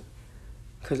 because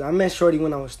I met Shorty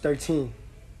when I was 13.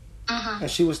 And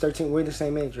she was 13. We're the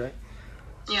same age, right?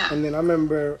 Yeah. And then I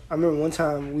remember one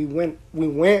time we went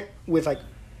with, like,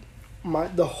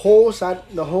 the whole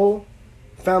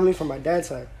family from my dad's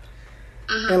side.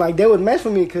 And, like, they would mess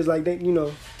with me because, like, they, you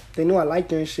know, they knew I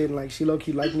liked her and shit. And, like, she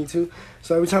low-key liked me, too.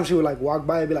 So every time she would, like, walk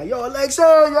by, I'd be like, yo,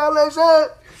 Alexa,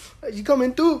 she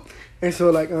coming through. And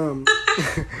so, like, and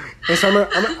so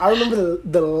I remember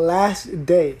the last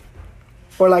day,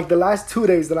 or, like, the last 2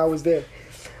 days that I was there.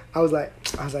 I was like,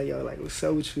 yo, like, what's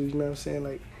up with you? You know what I'm saying?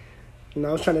 Like, you know,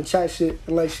 I was trying to chat shit.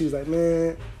 And, like, she was like,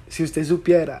 man, si usted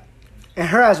supiera. And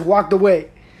her ass walked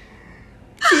away.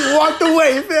 She walked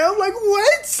away, fam. I'm like,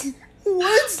 what?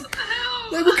 What?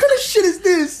 Like, what kind of shit is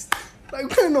this? Like,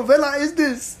 what kind of novela is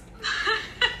this?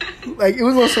 Like, it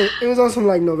was on some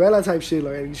like novela type shit.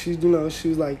 Like, she, you know, she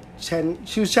was like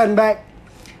chatting back,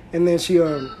 and then she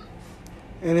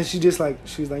just like,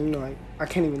 she was like, you know, like, I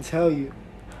can't even tell you,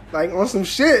 like, on some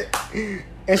shit,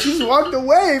 and she just walked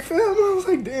away, fam. I was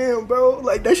like, damn, bro,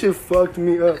 like, that shit fucked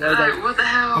me up. I was like, what the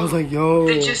hell? I was like, yo.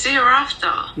 Did you see her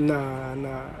after?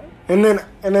 Nah. And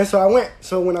then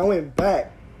so when I went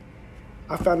back,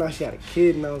 I found out she had a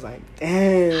kid, and I was like,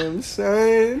 damn,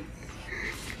 son.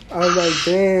 I was like,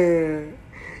 damn.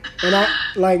 And I,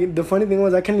 like, the funny thing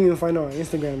was, I couldn't even find her on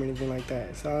Instagram or anything like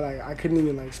that. So, like, I couldn't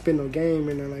even, like, spin no game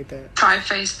or nothing like that. Try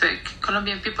Facebook.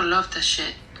 Colombian people love that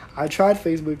shit. I tried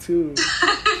Facebook, too.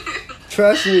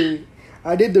 Trust me.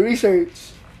 I did the research.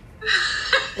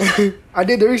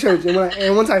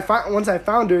 And once I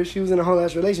found her, she was in a whole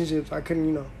ass relationship, so I couldn't,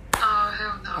 you know. Oh,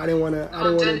 hell no. I didn't want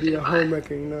to be a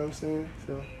homewrecker, you know what I'm saying?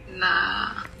 So.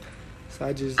 Nah. So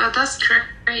I just. Oh, that's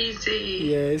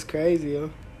crazy. Yeah, it's crazy, yo.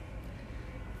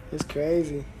 It's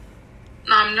crazy.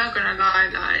 No, I'm not gonna lie,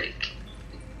 like,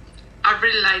 I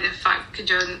really like the fact que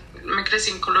yo me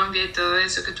crecí en Colombia y todo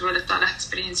eso, que tuve todas las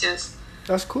experiencias.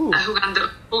 That's cool. Jugando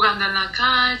en la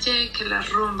calle, que las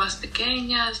rumbas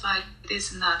pequeñas, like,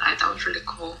 this and that. Like, that was really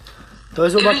cool. Todo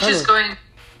eso even bacano.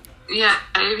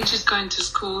 even just going to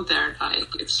school there,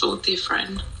 like, it's so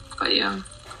different. But yeah.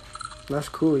 That's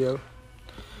cool, yo.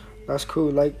 That's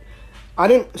cool. Like,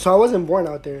 I wasn't born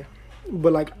out there,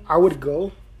 but, like, I would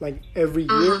go, like, every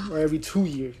year or every 2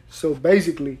 years. So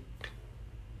basically,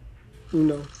 you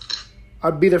know,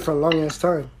 I'd be there for a long ass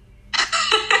time.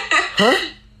 Huh?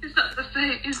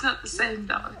 It's not the same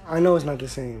though. I know it's not the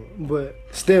same, but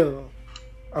still,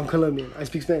 I'm Colombian. I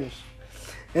speak Spanish.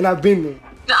 And I've been there.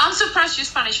 No, I'm surprised your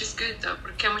Spanish is good though,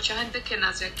 porque hay mucha gente que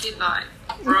nace aquí, like,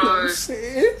 bro,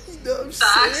 the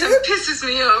accent pisses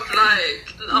me off,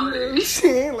 like, no. You know what I'm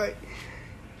saying?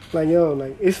 Like, yo,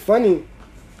 like, it's funny,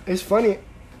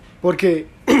 porque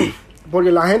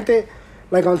la gente,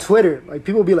 like, on Twitter, like,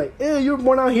 people be like, you were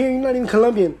born out here, you're not even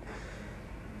Colombian.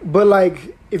 But,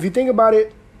 like, if you think about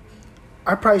it,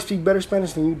 I probably speak better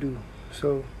Spanish than you do.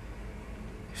 So,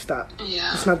 stop.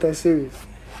 Yeah. It's not that serious.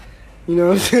 You know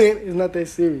what I'm saying? It's not that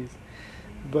serious.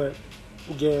 But,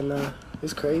 yeah, nah,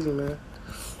 it's crazy, man.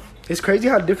 It's crazy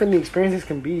how different the experiences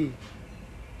can be.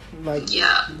 Like,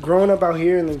 yeah, growing up out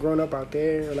here and then growing up out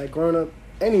there, or, like, growing up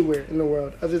anywhere in the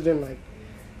world other than, like,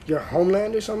 your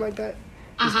homeland or something like that.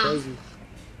 It's crazy.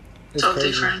 It's so crazy.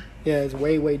 Different. Yeah, it's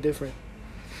way, way different.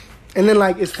 And then,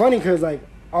 like, it's funny because, like,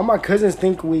 all my cousins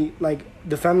think we, like,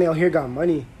 the family out here got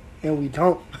money, and we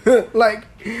don't. Like,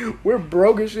 we're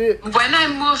broke as shit. When I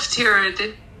moved here,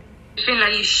 they feel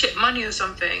like you shit money or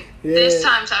something. Yeah. These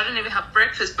times, I don't even have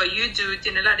breakfast, but you do.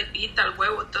 Tiene la arepita, el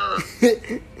huevo, todo.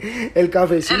 El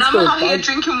cafecito, and I'm out here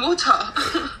drinking water.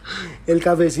 El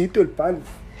cafecito, el pan.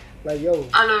 Like, yo.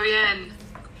 A lo bien.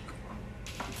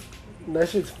 That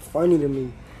shit's funny to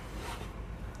me.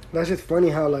 That shit's funny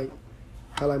how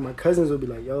my cousins will be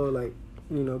like, yo, like,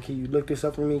 you know, can you look this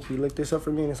up for me? Can you look this up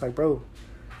for me? And it's like, bro,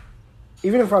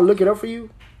 even if I look it up for you,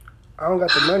 I don't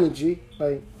got the money, G.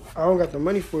 Like, I don't got the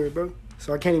money for it, bro.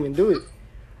 So I can't even do it.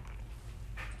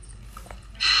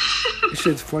 This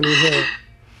shit's funny as hell.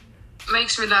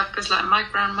 Makes me laugh because, like, my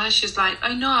grandma, she's like,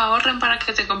 ay, no, ahorren para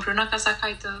que te compre una casa acá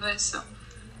y todo eso.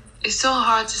 It's so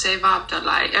hard to save up that,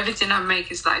 like, everything I make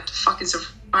is, like, to fucking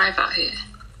survive out here.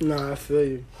 Nah, I feel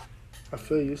you.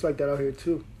 It's like that out here,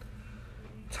 too.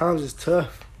 Times is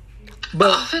tough. But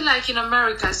I feel like in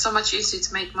America, it's so much easier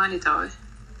to make money, though.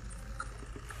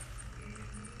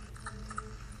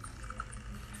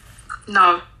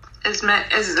 No, es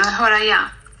mejor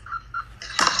allá.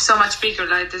 So much bigger,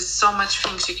 like, there's so much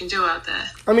things you can do out there.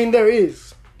 I mean, there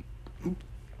is.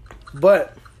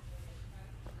 But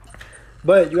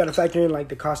you gotta factor in, like,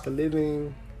 the cost of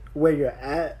living, where you're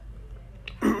at.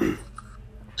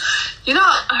 You know,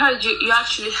 I heard you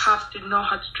actually have to know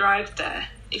how to drive there.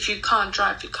 If you can't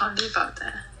drive, you can't live out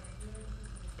there.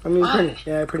 I mean,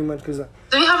 pretty much. Cause,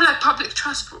 do you have, like, public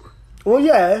transport? Well,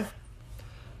 yeah.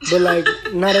 But, like,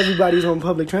 not everybody's on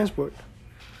public transport.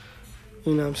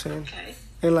 You know what I'm saying? Okay.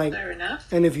 And like, fair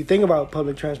enough. and if you think about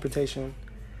public transportation,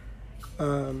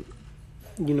 you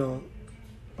know,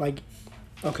 like,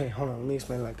 okay, hold on, let me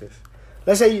explain it like this.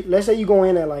 Let's say you go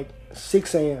in at like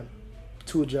 6 a.m.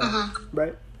 to a job,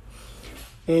 right?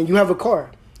 And you have a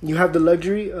car. You have the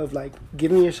luxury of like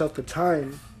giving yourself the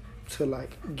time to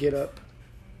like get up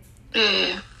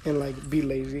and like be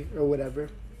lazy or whatever.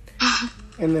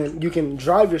 And then you can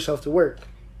drive yourself to work,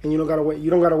 and you don't gotta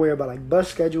worry about like bus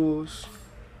schedules.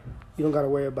 You don't gotta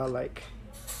worry about like,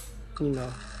 you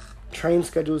know, train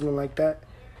schedules and like that.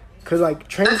 Cause like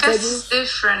train schedules, it's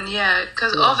different, yeah.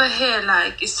 Cause over here,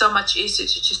 like, it's so much easier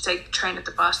to just take the train or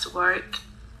the bus to work.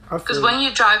 Because when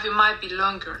you drive, it might be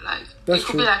longer. Like, it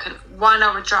could be like a 1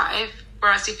 hour drive,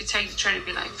 whereas if you take the train, it'd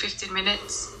be like 15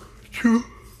 minutes. True.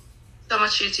 So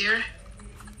much easier.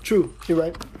 True. You're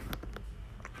right.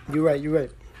 You're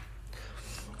right.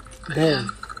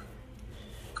 Damn.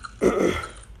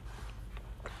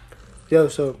 Yo,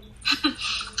 so.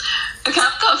 Okay,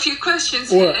 I've got a few questions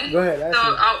here. Go ahead. So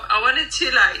I wanted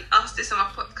to like ask this on my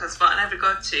podcast, but I never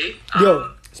got to.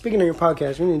 Yo, speaking of your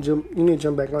podcast, you need to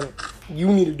jump back on it.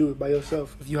 You need to do it by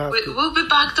yourself if you have to. We'll be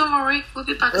back. Don't worry. We'll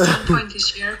be back at some point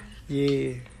this year.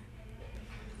 Yeah.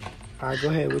 All right, go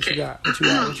ahead. What you got? We're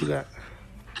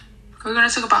gonna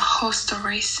talk about horror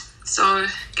stories. So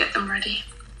get them ready.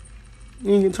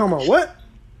 You ain't talking about what?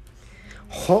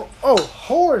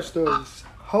 Horror stories.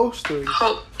 Hoe stories.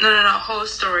 No. Hoe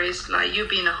stories, like you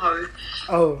being a hoe.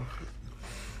 Oh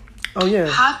yeah.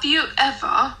 Have you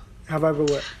ever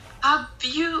what? Have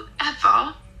you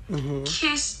ever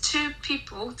kissed two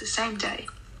people the same day?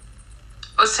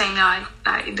 Or same night,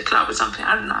 like in the club or something,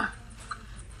 I don't know.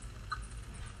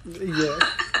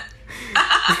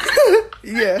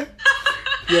 Yeah.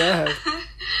 Yeah,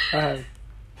 I have.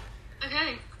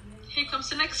 Okay, here comes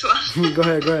the next one. Go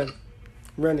ahead.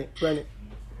 Run it.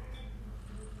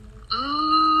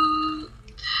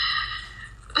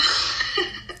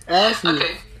 Ask me.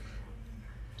 Okay.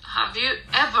 Have you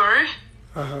ever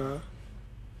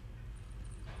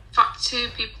fucked two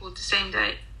people the same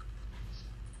day?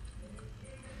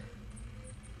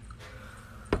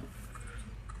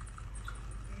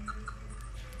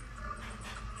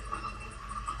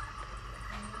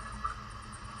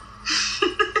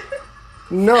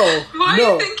 No. Why are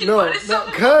you thinking about it so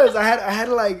much? Because I had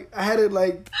to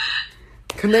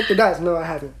connect the dots. No, I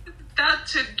haven't. That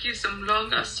took you some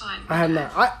long ass time. I have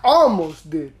not. I almost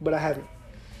did, but I haven't.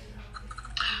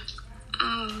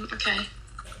 Okay.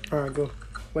 Alright, go.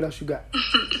 What else you got?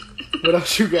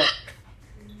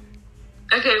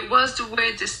 Okay, what's the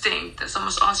weirdest thing that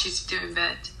someone's asked you to do in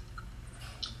bed?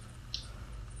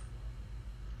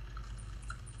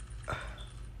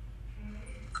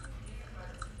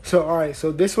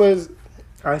 So this was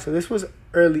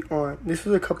early on. This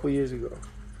was a couple years ago.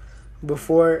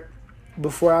 Before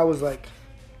I was like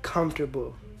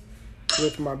comfortable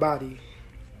with my body.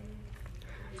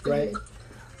 Right?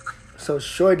 So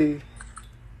Shorty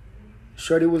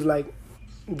was like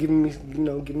giving me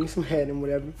some head and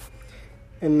whatever.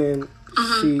 And then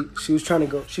she was trying to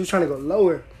go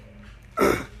lower.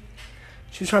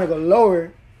 She was trying to go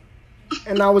lower.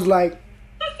 And I was like,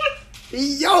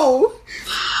 yo,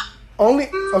 only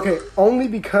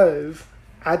because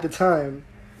at the time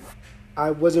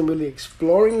I wasn't really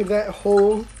exploring that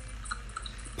whole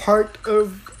part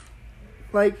of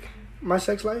like my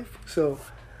sex life. So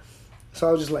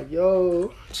I was just like,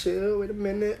 yo, chill, wait a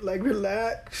minute, like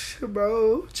relax,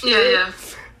 bro. Chill. Yeah.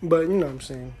 But you know what I'm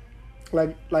saying.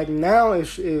 Like now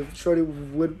if Shorty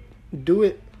would do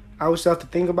it, I would still have to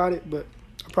think about it, but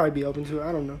I'd probably be open to it.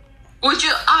 I don't know. Would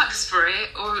you ask for it,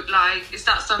 or like is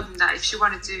that something that if she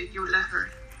wanted to, you would let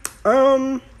her?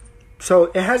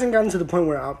 So it hasn't gotten to the point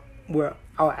where I'll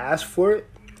ask for it,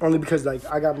 only because like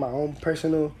I got my own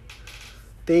personal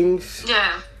things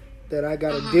that I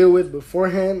gotta deal with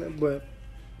beforehand. But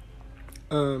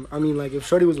I mean, like if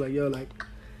Shorty was like, yo, like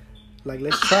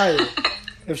let's try it.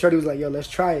 If Shorty was like, yo, let's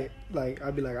try it, like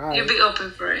I'd be like, all right. You'd be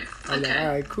open for it. I'd be like, all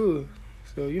right, cool.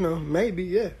 So maybe,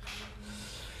 yeah.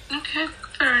 Okay,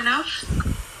 fair enough.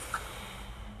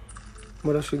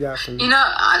 What else you got for me?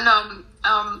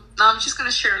 I'm just gonna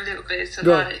share a little bit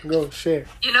about it. Go, share.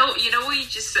 You know what you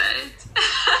just said?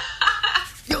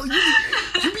 Yo, you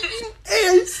be eating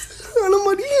ass on the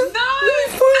money. No. Let me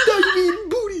find out you be eating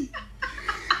booty.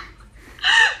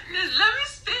 Let me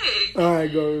speak. All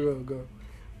right, go.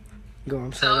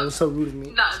 I'm sorry, that was so rude of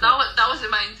me. That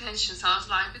wasn't my intention. So I was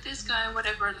like, with this guy,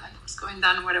 whatever, like what's going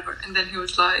down, whatever. And then he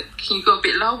was like, can you go a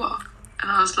bit lower? And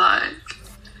I was like,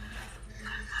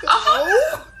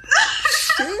 oh,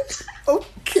 shit.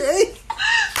 Okay.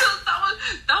 So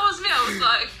that was me. I was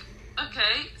like,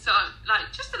 okay? So,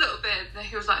 like, just a little bit. Then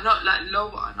he was like, not like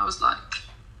lower. And I was like,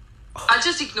 I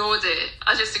just ignored it.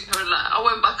 Like, I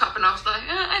went back up and I was like,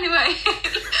 anyway,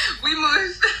 we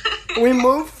moved. We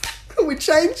moved? We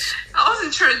changed? I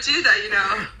wasn't trying to do that, you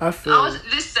know.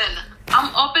 Listen,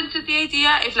 I'm open to the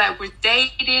idea if, like, we're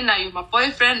dating, like, you're my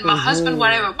boyfriend, my husband,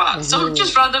 whatever. But some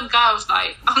just random guy was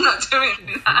like, I'm not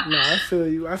doing that. No, I feel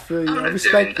you. I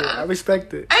respect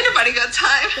it. Ain't nobody got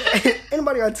time. Ain't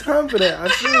nobody got time for that. I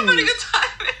feel Ain't nobody you. got time.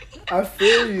 I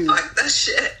feel you. Fuck that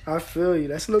shit. I feel you.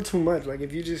 That's a little too much. Like,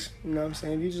 if you just, you know what I'm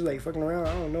saying? If you just, like, fucking around,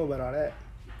 I don't know about all that.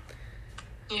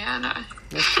 Yeah, no.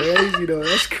 That's crazy, though.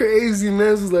 That's crazy. Man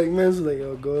was like,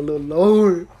 yo, go a little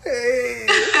lower. Hey.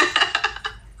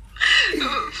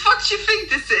 Fuck you think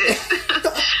this is?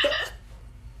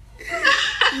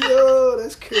 Yo,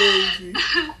 that's crazy.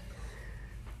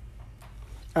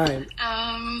 Alright.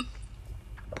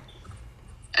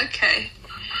 Okay.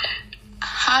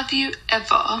 Have you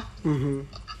ever... Mm-hmm.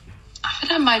 I feel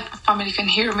like my family can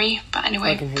hear me, but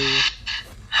anyway. I can hear you.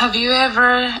 Have you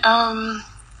ever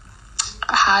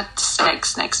had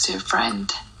sex next to a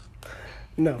friend?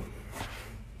 No.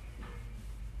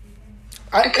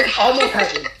 Okay.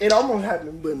 It almost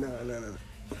happened, but no.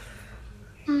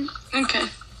 Okay.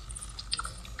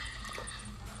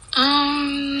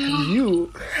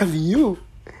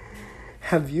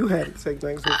 Have you had sex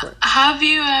next to a friend? Have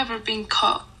you ever been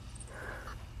caught?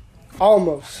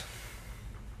 Almost.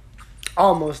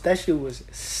 That shit was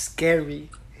scary.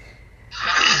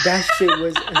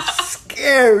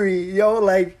 Yo.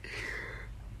 Like,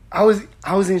 I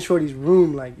was in Shorty's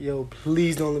room. Like, yo,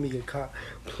 please don't let me get caught.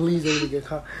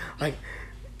 Like,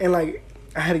 and like,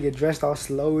 I had to get dressed all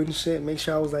slow and shit. Make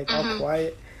sure I was like all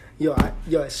quiet. Yo,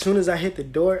 as soon as I hit the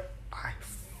door, I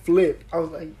flipped. I was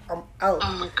like, I'm out.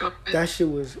 Oh my god. That shit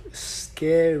was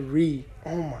scary.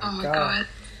 Oh my god.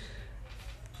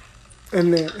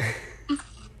 And then,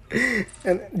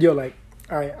 and yo, like,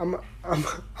 all right, I'm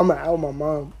gonna out my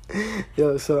mom.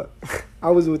 Yo, so I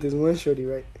was with this one shorty,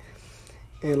 right?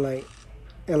 And like,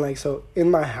 so in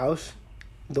my house,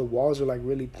 the walls are like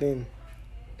really thin.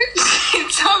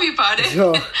 Tell me about it.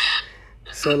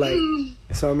 So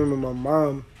I remember my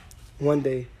mom one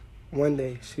day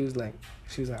she was like,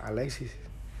 Alexis,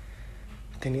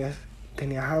 tenías a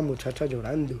la muchacha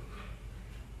llorando.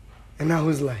 And I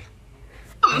was like,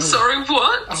 I'm sorry,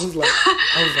 what? I was like,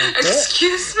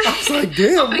 excuse me. I was like,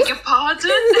 damn. I beg your pardon.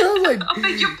 I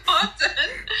beg your pardon.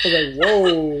 I was like,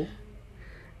 whoa.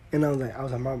 And I was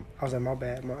like, my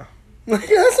bad, Mom. Like,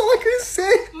 that's all I could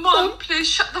say. Mom, please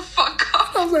shut the fuck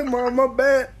up. I was like, Mom, my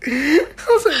bad.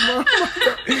 Mom, my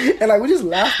bad. And like, we just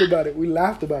laughed about it.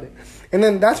 And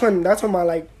then that's when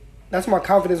my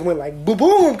confidence went like boom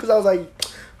boom, because I was like,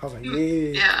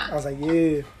 yeah. I was like,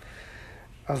 yeah.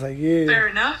 Fair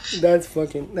enough. That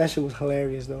shit was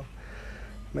hilarious though.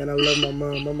 Man, I love my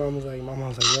mom. My mom was like,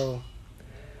 yo.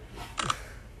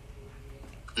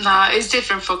 Nah, it's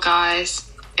different for guys.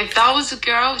 If that was a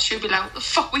girl, she'd be like, what the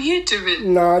fuck were you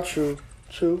doing? Nah, true.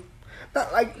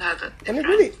 Not like, and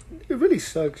it really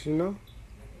sucks, you know?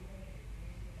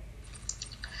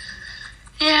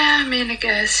 Yeah, I mean, I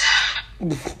guess.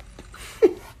 I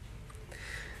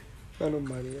don't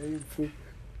mind it.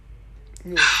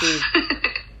 You fool.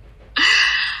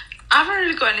 I haven't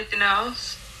really got anything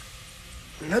else.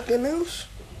 Nothing else?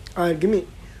 Alright, give me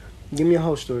a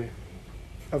whole story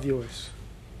of yours.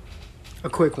 A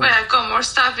quick one. Wait, I got more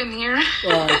stuff in here.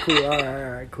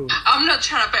 Alright, cool. I'm not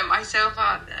trying to bet myself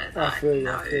out there. I feel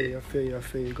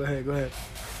you. Go ahead.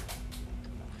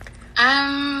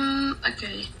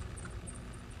 Okay.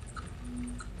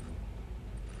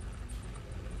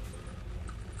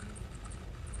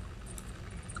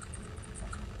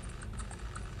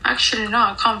 Actually, no,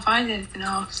 I can't find anything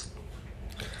else.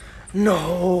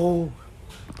 No.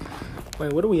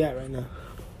 Wait, what are we at right now?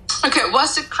 Okay,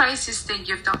 what's the craziest thing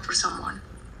you've done for someone?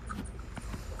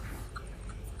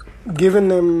 Giving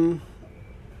them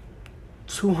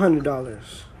 $200.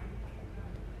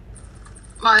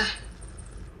 Why?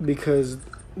 Because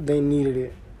they needed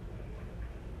it.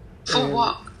 For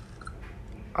what?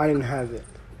 I didn't have it.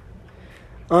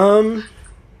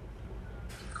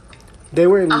 They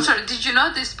were in... I'm sorry, did you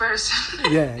know this person?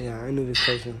 Yeah, I knew this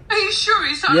person. Are you sure?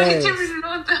 You sound like you didn't really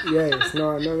know them. Yes,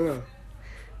 no.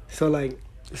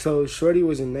 So Shorty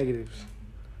was in negatives,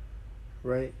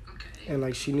 right? Okay. And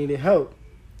like she needed help,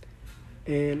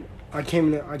 and I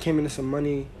came into some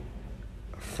money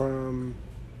from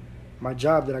my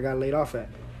job that I got laid off at.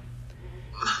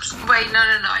 Wait, no.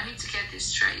 I need to get this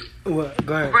straight. What?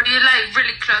 Go ahead. Were you like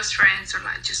really close friends or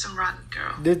like just some random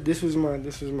girl? This was my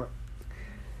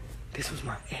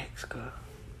ex, girl.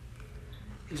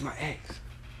 This was my ex.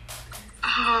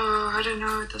 Oh, I don't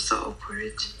know. That's so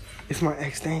awkward. It's my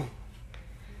ex thing.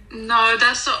 No,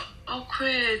 that's so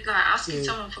awkward. Like asking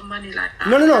someone for money like that.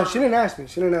 No. She didn't ask me.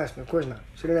 Of course not.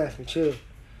 She didn't ask me. Chill.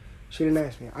 She didn't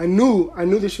ask me. I knew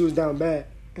that she was down bad,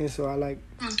 and so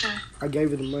I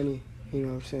gave her the money. You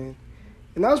know what I'm saying?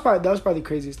 And that was probably the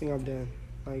craziest thing I've done.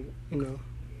 Like, you know,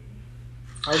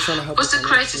 I was trying to help. What's the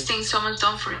craziest thing someone's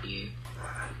done for you?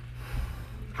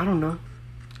 I don't know.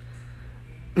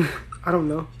 I don't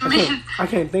know. I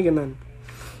can't think of nothing.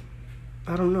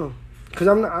 I don't know, cause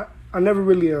I never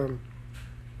really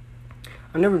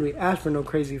asked for no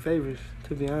crazy favors,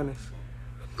 to be honest.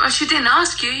 Well, she didn't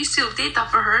ask you. You still did that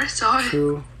for her, so.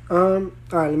 True. All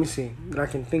right. Let me see that I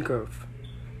can think of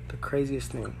the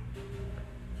craziest thing.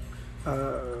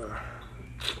 A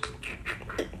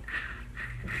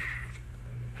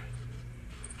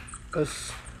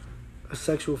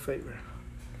sexual favor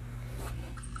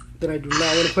that I do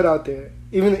not want to put out there,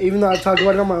 even though I talked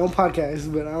about it on my own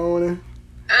podcast, but I don't want to.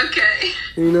 Okay.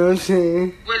 You know what I'm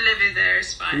saying? We'll leave it there.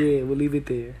 It's fine. Yeah, we'll leave it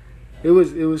there. It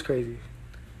was crazy.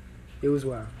 It was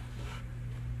wild.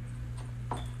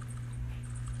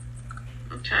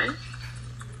 Okay.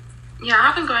 Yeah, I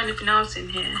haven't got anything else in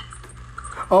here.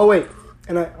 Oh wait,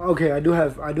 and I do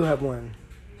have one.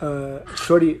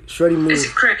 Shorty moved. Is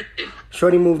it crazy?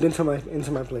 Shorty moved into my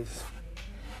place,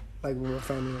 like with my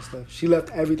family and stuff. She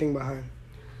left everything behind,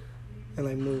 and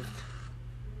like moved.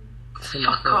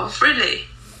 Fuck off! Really?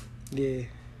 Yeah.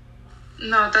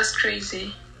 No, that's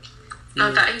crazy.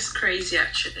 No, that is crazy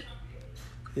actually.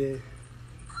 Yeah.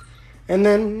 And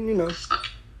then, you know,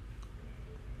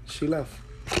 she left.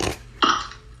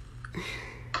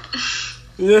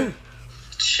 Yeah.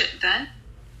 Shit then.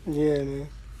 Yeah, man.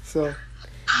 So,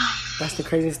 that's the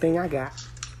craziest thing I got.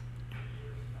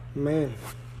 Man.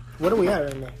 What are we at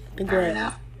right now? I think we're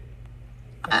at...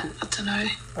 I don't know.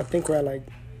 I think we're at like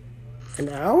an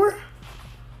hour?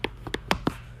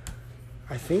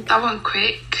 I think. That went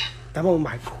quick. That went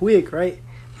by quick, right?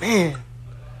 Man.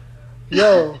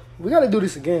 Yo, we gotta do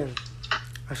this again.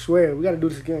 I swear, we gotta do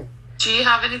this again. Do you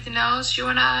have anything else you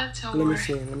wanna add? Let me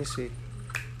see.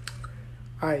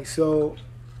 Alright, so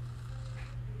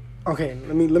okay,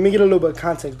 let me get a little bit of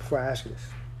context before I ask you this.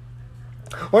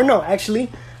 Or no, actually,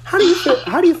 how do you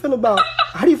feel about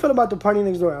the Party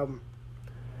Next Door album?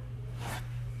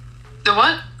 The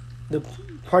what? The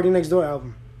Party Next Door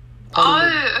album.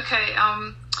 Okay.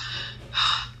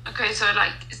 Okay, so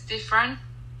like it's different.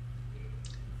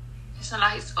 It's not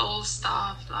like it's old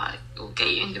stuff, like it will get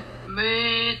you in the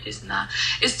mood. It's not.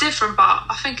 It's different, but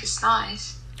I think it's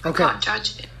nice. Okay. I can't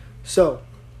judge it. So,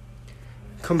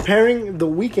 comparing The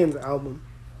Weeknd's album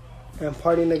and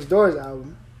Party Next Door's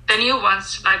album. The new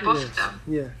ones, like both of them.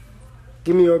 Yeah.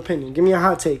 Give me your opinion. Give me a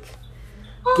hot take.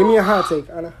 Give me a hot take,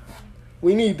 Anna.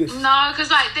 We need this. No, because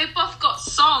like they both got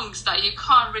songs that you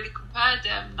can't really compare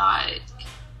them. Like,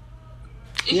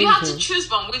 if you had to choose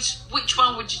one, which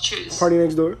one would you choose? Party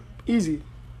Next Door. Easy.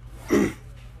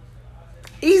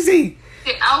 Easy.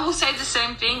 I will say the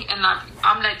same thing, and like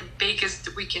I'm like the biggest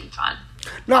The Weeknd fan.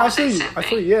 No, I feel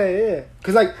you. Yeah.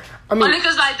 Cause like I mean, only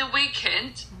because like The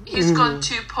Weeknd, he's gone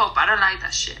too pop. I don't like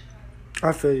that shit.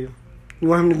 I feel you. You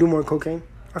want him to do more cocaine?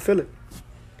 I feel it.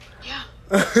 Yeah.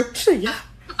 Shit, yeah.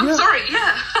 I'm sorry.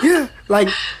 Yeah. Yeah, like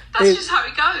that's just how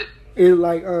it goes. It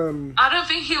like I don't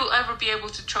think he'll ever be able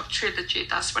to drop Trilogy.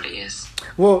 That's what it is.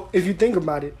 Well, if you think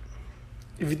about it.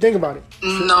 No. If you think about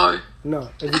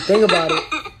it,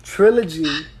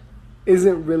 Trilogy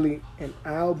isn't really an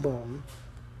album.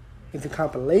 It's a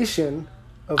compilation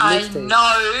of mixtapes. I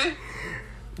know.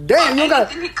 Damn, you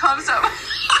got. Anything he comes up.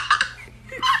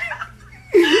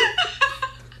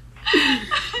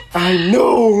 I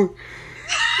know.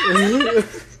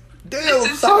 Damn,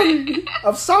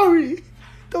 I'm sorry.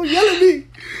 Don't yell at me.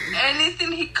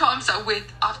 Anything he comes up with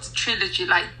after Trilogy,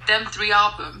 like them 3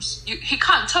 albums, he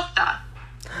can't top that.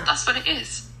 That's what it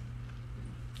is.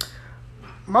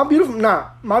 My Beauty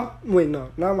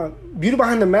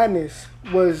Behind the Madness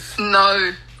was...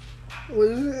 No.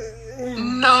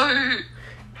 No.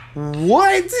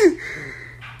 What?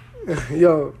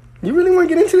 Yo, you really want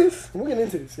to get into this? We'll get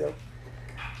into this, yo.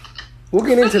 We'll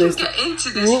get into this. Get into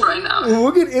this right now.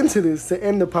 We'll get into this to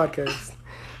end the podcast.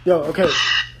 Yo, okay.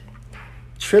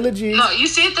 Trilogy. No, you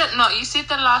said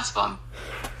the last one.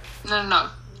 No.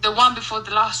 The one before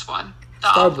the last one.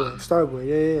 Starboy.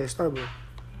 Yeah, Starboy.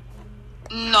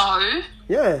 No.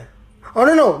 Yeah. Oh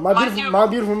no. My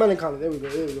beautiful melancholy. There we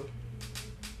go.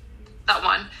 That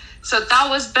one. So that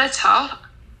was better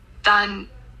than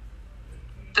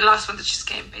the last one that just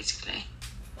came, basically.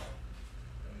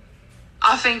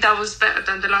 I think that was better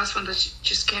than the last one that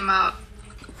just came out.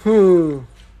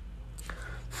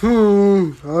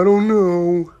 I don't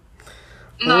know.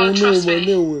 No, trust me.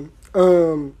 No,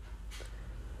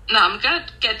 I'm gonna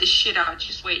get this shit out.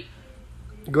 Just wait.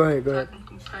 Go ahead. I can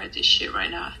compare this shit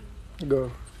right now.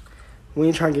 Go. We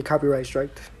ain't trying to get copyright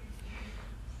striked.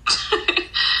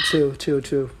 Chill.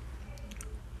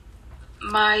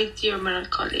 My dear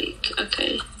melancholic.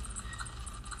 Okay.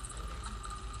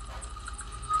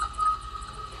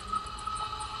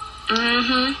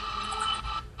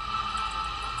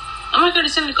 Oh my god,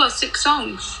 it's only got 6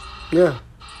 songs. Yeah.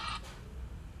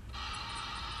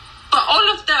 But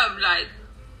all of them, like,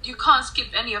 you can't skip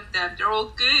any of them. They're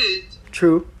all good.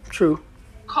 True.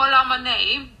 Call Out My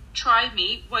Name, Try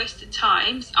Me, Wasted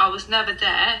Times, I Was Never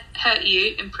There, Hurt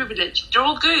You, and Privilege. They're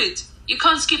all good. You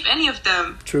can't skip any of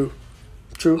them. True.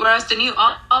 Whereas the new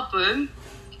album,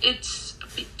 it's a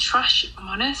bit trash, if I'm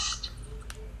honest.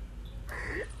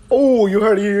 Oh, you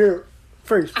heard it here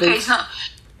first. Okay, it's not.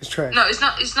 It's trash. No,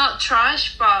 it's not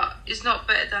trash, but it's not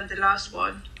better than the last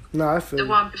one. No, I feel the you.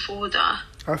 one before that.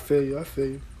 I feel you.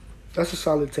 That's a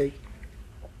solid take.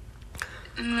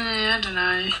 I don't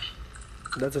know.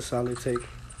 That's a solid take.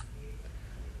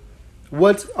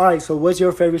 Alright, so what's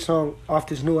your favorite song off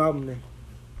this new album then?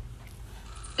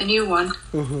 The new one.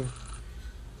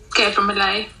 Escape from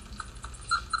LA.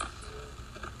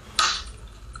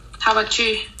 How about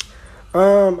you?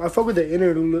 I fuck with the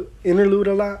interlude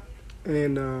a lot.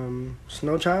 And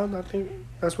Snow Child, I think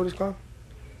that's what it's called.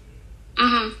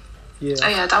 Yeah. Oh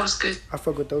yeah, that was good. I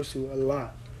fuck with those two a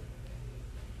lot.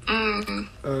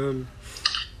 Alright,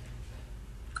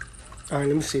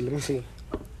 let me see.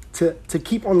 To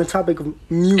keep on the topic of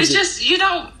music. It's just you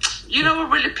know what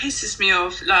really pisses me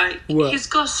off? Like what? He's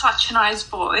got such a nice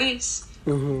voice.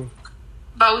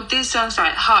 But with these songs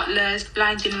like Heartless,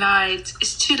 Blinding Lights,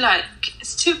 it's too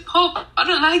pop. I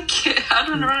don't like it. I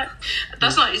don't know.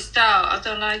 That's not his style. I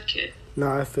don't like it.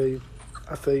 No, I feel you.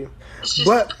 It's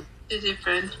just too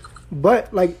different.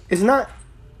 But like it's not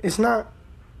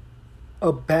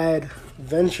a bad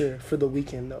venture for The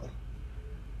Weeknd though.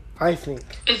 I think.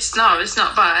 It's not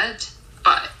bad.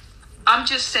 But I'm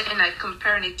just saying like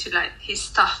comparing it to like his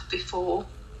stuff before,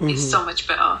 it's so much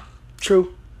better.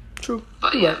 True.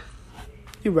 But yeah.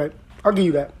 You're right. I'll give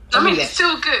you that. It's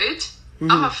still good.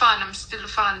 I'm a fan. I'm still a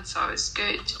fan, so it's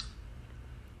good.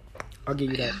 I'll give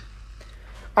you that.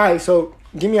 All right, so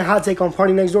give me a hot take on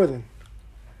Party Next Door then.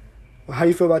 Well, how do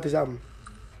you feel about this album?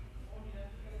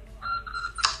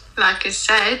 Like I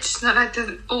said, it's not like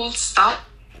the old stuff.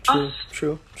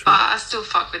 True. But I still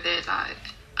fuck with it.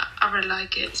 Like I really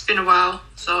like it. It's been a while,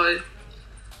 so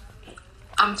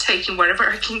I'm taking whatever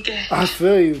I can get. I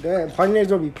feel you. Damn, Party Next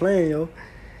Door be playing, yo.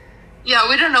 Yeah,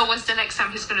 we don't know when's the next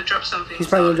time he's gonna drop something. He's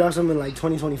probably gonna drop something like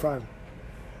 2025.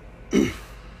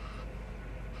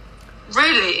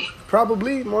 Really?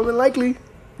 Probably, more than likely.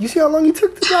 You see how long he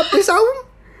took to drop this album?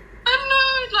 I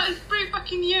know, like 3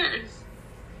 fucking years.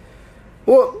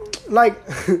 Well, like.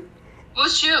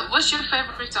 What's your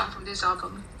favorite song from this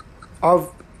album?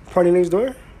 Of Party Next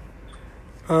Door?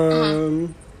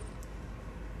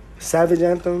 Savage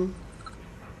Anthem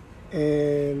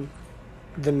and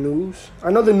The News.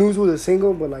 I know The News was a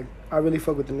single, but like I really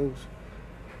fuck with The News.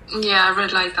 Yeah, I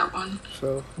really like that one.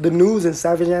 So The News and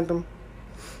Savage Anthem.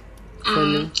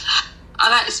 I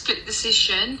like Split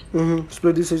Decision.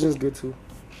 Split Decision is good too.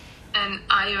 And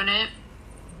Eye on It.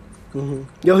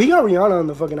 Yo, he got Rihanna on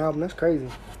the fucking album. That's crazy.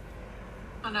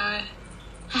 I know.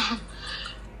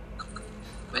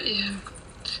 But yeah.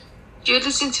 Do you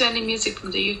listen to any music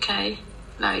from the UK?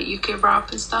 Like UK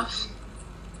rap and stuff?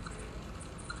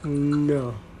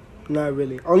 No, not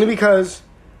really. Only because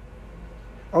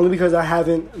I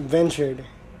haven't ventured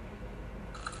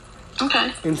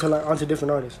onto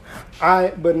different artists.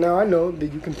 But now I know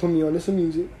that you can put me on to some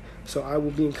music, so I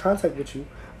will be in contact with you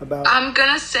about. I'm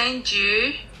gonna send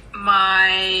you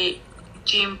my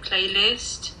gym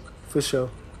playlist. For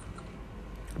sure.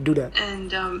 Do that.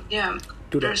 And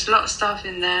there's a lot of stuff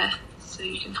in there, so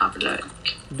you can have a look.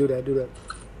 Do that.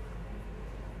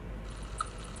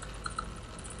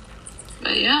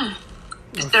 But yeah.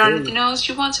 Is there anything else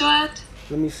you want to add?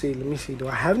 Let me see. Do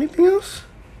I have anything else?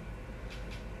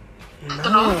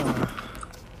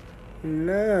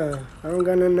 Nah, I don't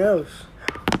got nothing else.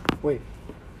 Wait.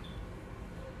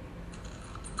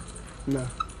 Nah,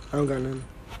 I don't got nothing.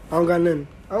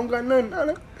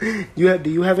 Do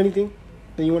you have anything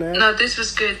that you want to add? No, this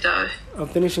was good though. A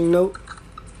finishing note.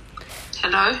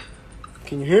 Hello?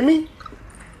 Can you hear me?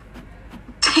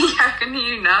 Yeah, I can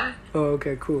hear you now. Oh,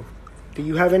 okay, cool. Do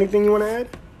you have anything you want to add?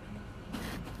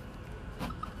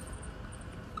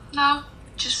 No,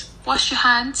 just wash your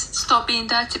hands. Stop being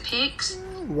dirty pigs.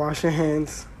 Wash your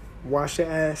hands. Wash your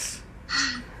ass.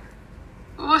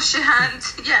 Wash your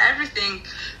hands. Yeah, everything.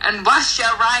 And wash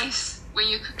your rice when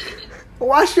you cook it.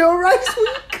 Wash your rice when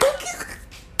you cook it.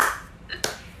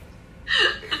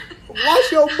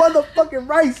 Wash your motherfucking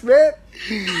rice, man.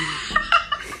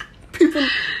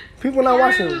 People not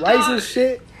washing rice and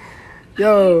shit.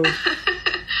 Yo,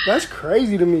 that's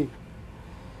crazy to me.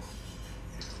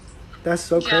 That's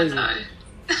so crazy. No.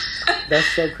 That's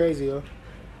so crazy, yo.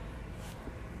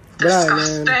 But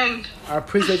alright, man. I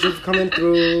appreciate you for coming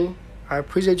through. I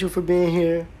appreciate you for being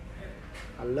here.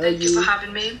 I love you. Thank you for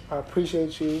having me. I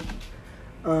appreciate you.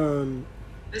 Listen,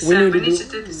 we need to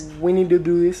do this. We need to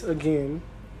do this again.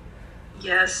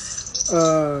 Yes.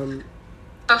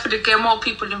 Hopefully get more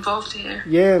people involved here.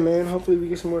 Yeah, man. Hopefully we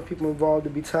get some more people involved to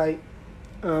be tight.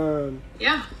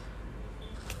 Yeah.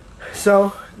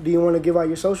 So, do you want to give out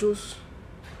your socials?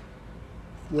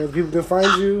 Where people can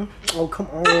find you? Oh, come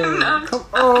on. No. Come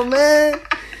on, man.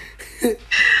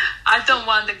 I don't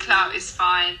want the clout. It's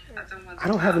fine. I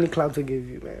don't have any clout to give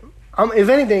you, man. If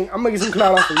anything, I'm going to get some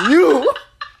clout off of you.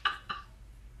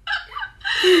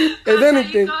 If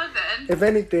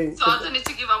anything. So I don't need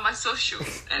to give out my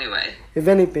socials. Anyway. If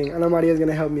anything, Ana Maria's going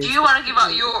to help me. Do you want to give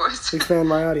out yours? Expand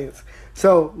my audience.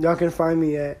 So, y'all can find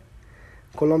me at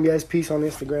Colombia is Peace on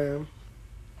Instagram.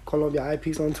 Colombia I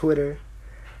Peace on Twitter.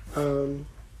 You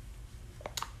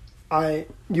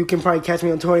can probably catch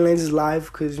me on Tory Lanez's live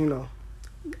because, you know,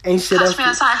 ain't shit else. Catch me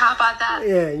outside, how about that?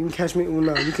 Yeah, you can catch me. Well,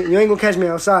 no, you ain't gonna catch me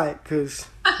outside because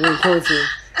we're in quarantine.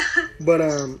 But,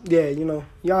 yeah, you know,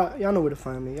 y'all know where to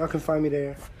find me. Y'all can find me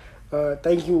there.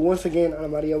 Thank you once again, Ana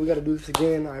Maria. We got to do this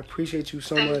again. I appreciate you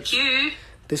so much. Thank you.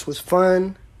 This was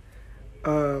fun.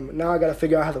 Now I got to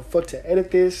figure out how the fuck to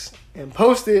edit this and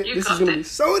post it. This is going to be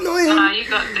so annoying. Nah, you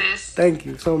got this. Thank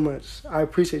you so much. I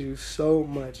appreciate you so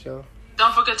much, yo.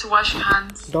 Don't forget to wash your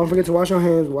hands. Don't forget to wash your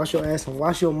hands, wash your ass, and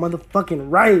wash your motherfucking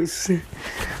rice. Yes.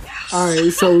 All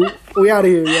right, so we out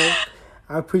of here, yo.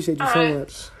 I appreciate you so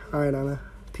much. All right, Ana.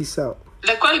 Peace out.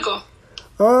 Le cuelgo.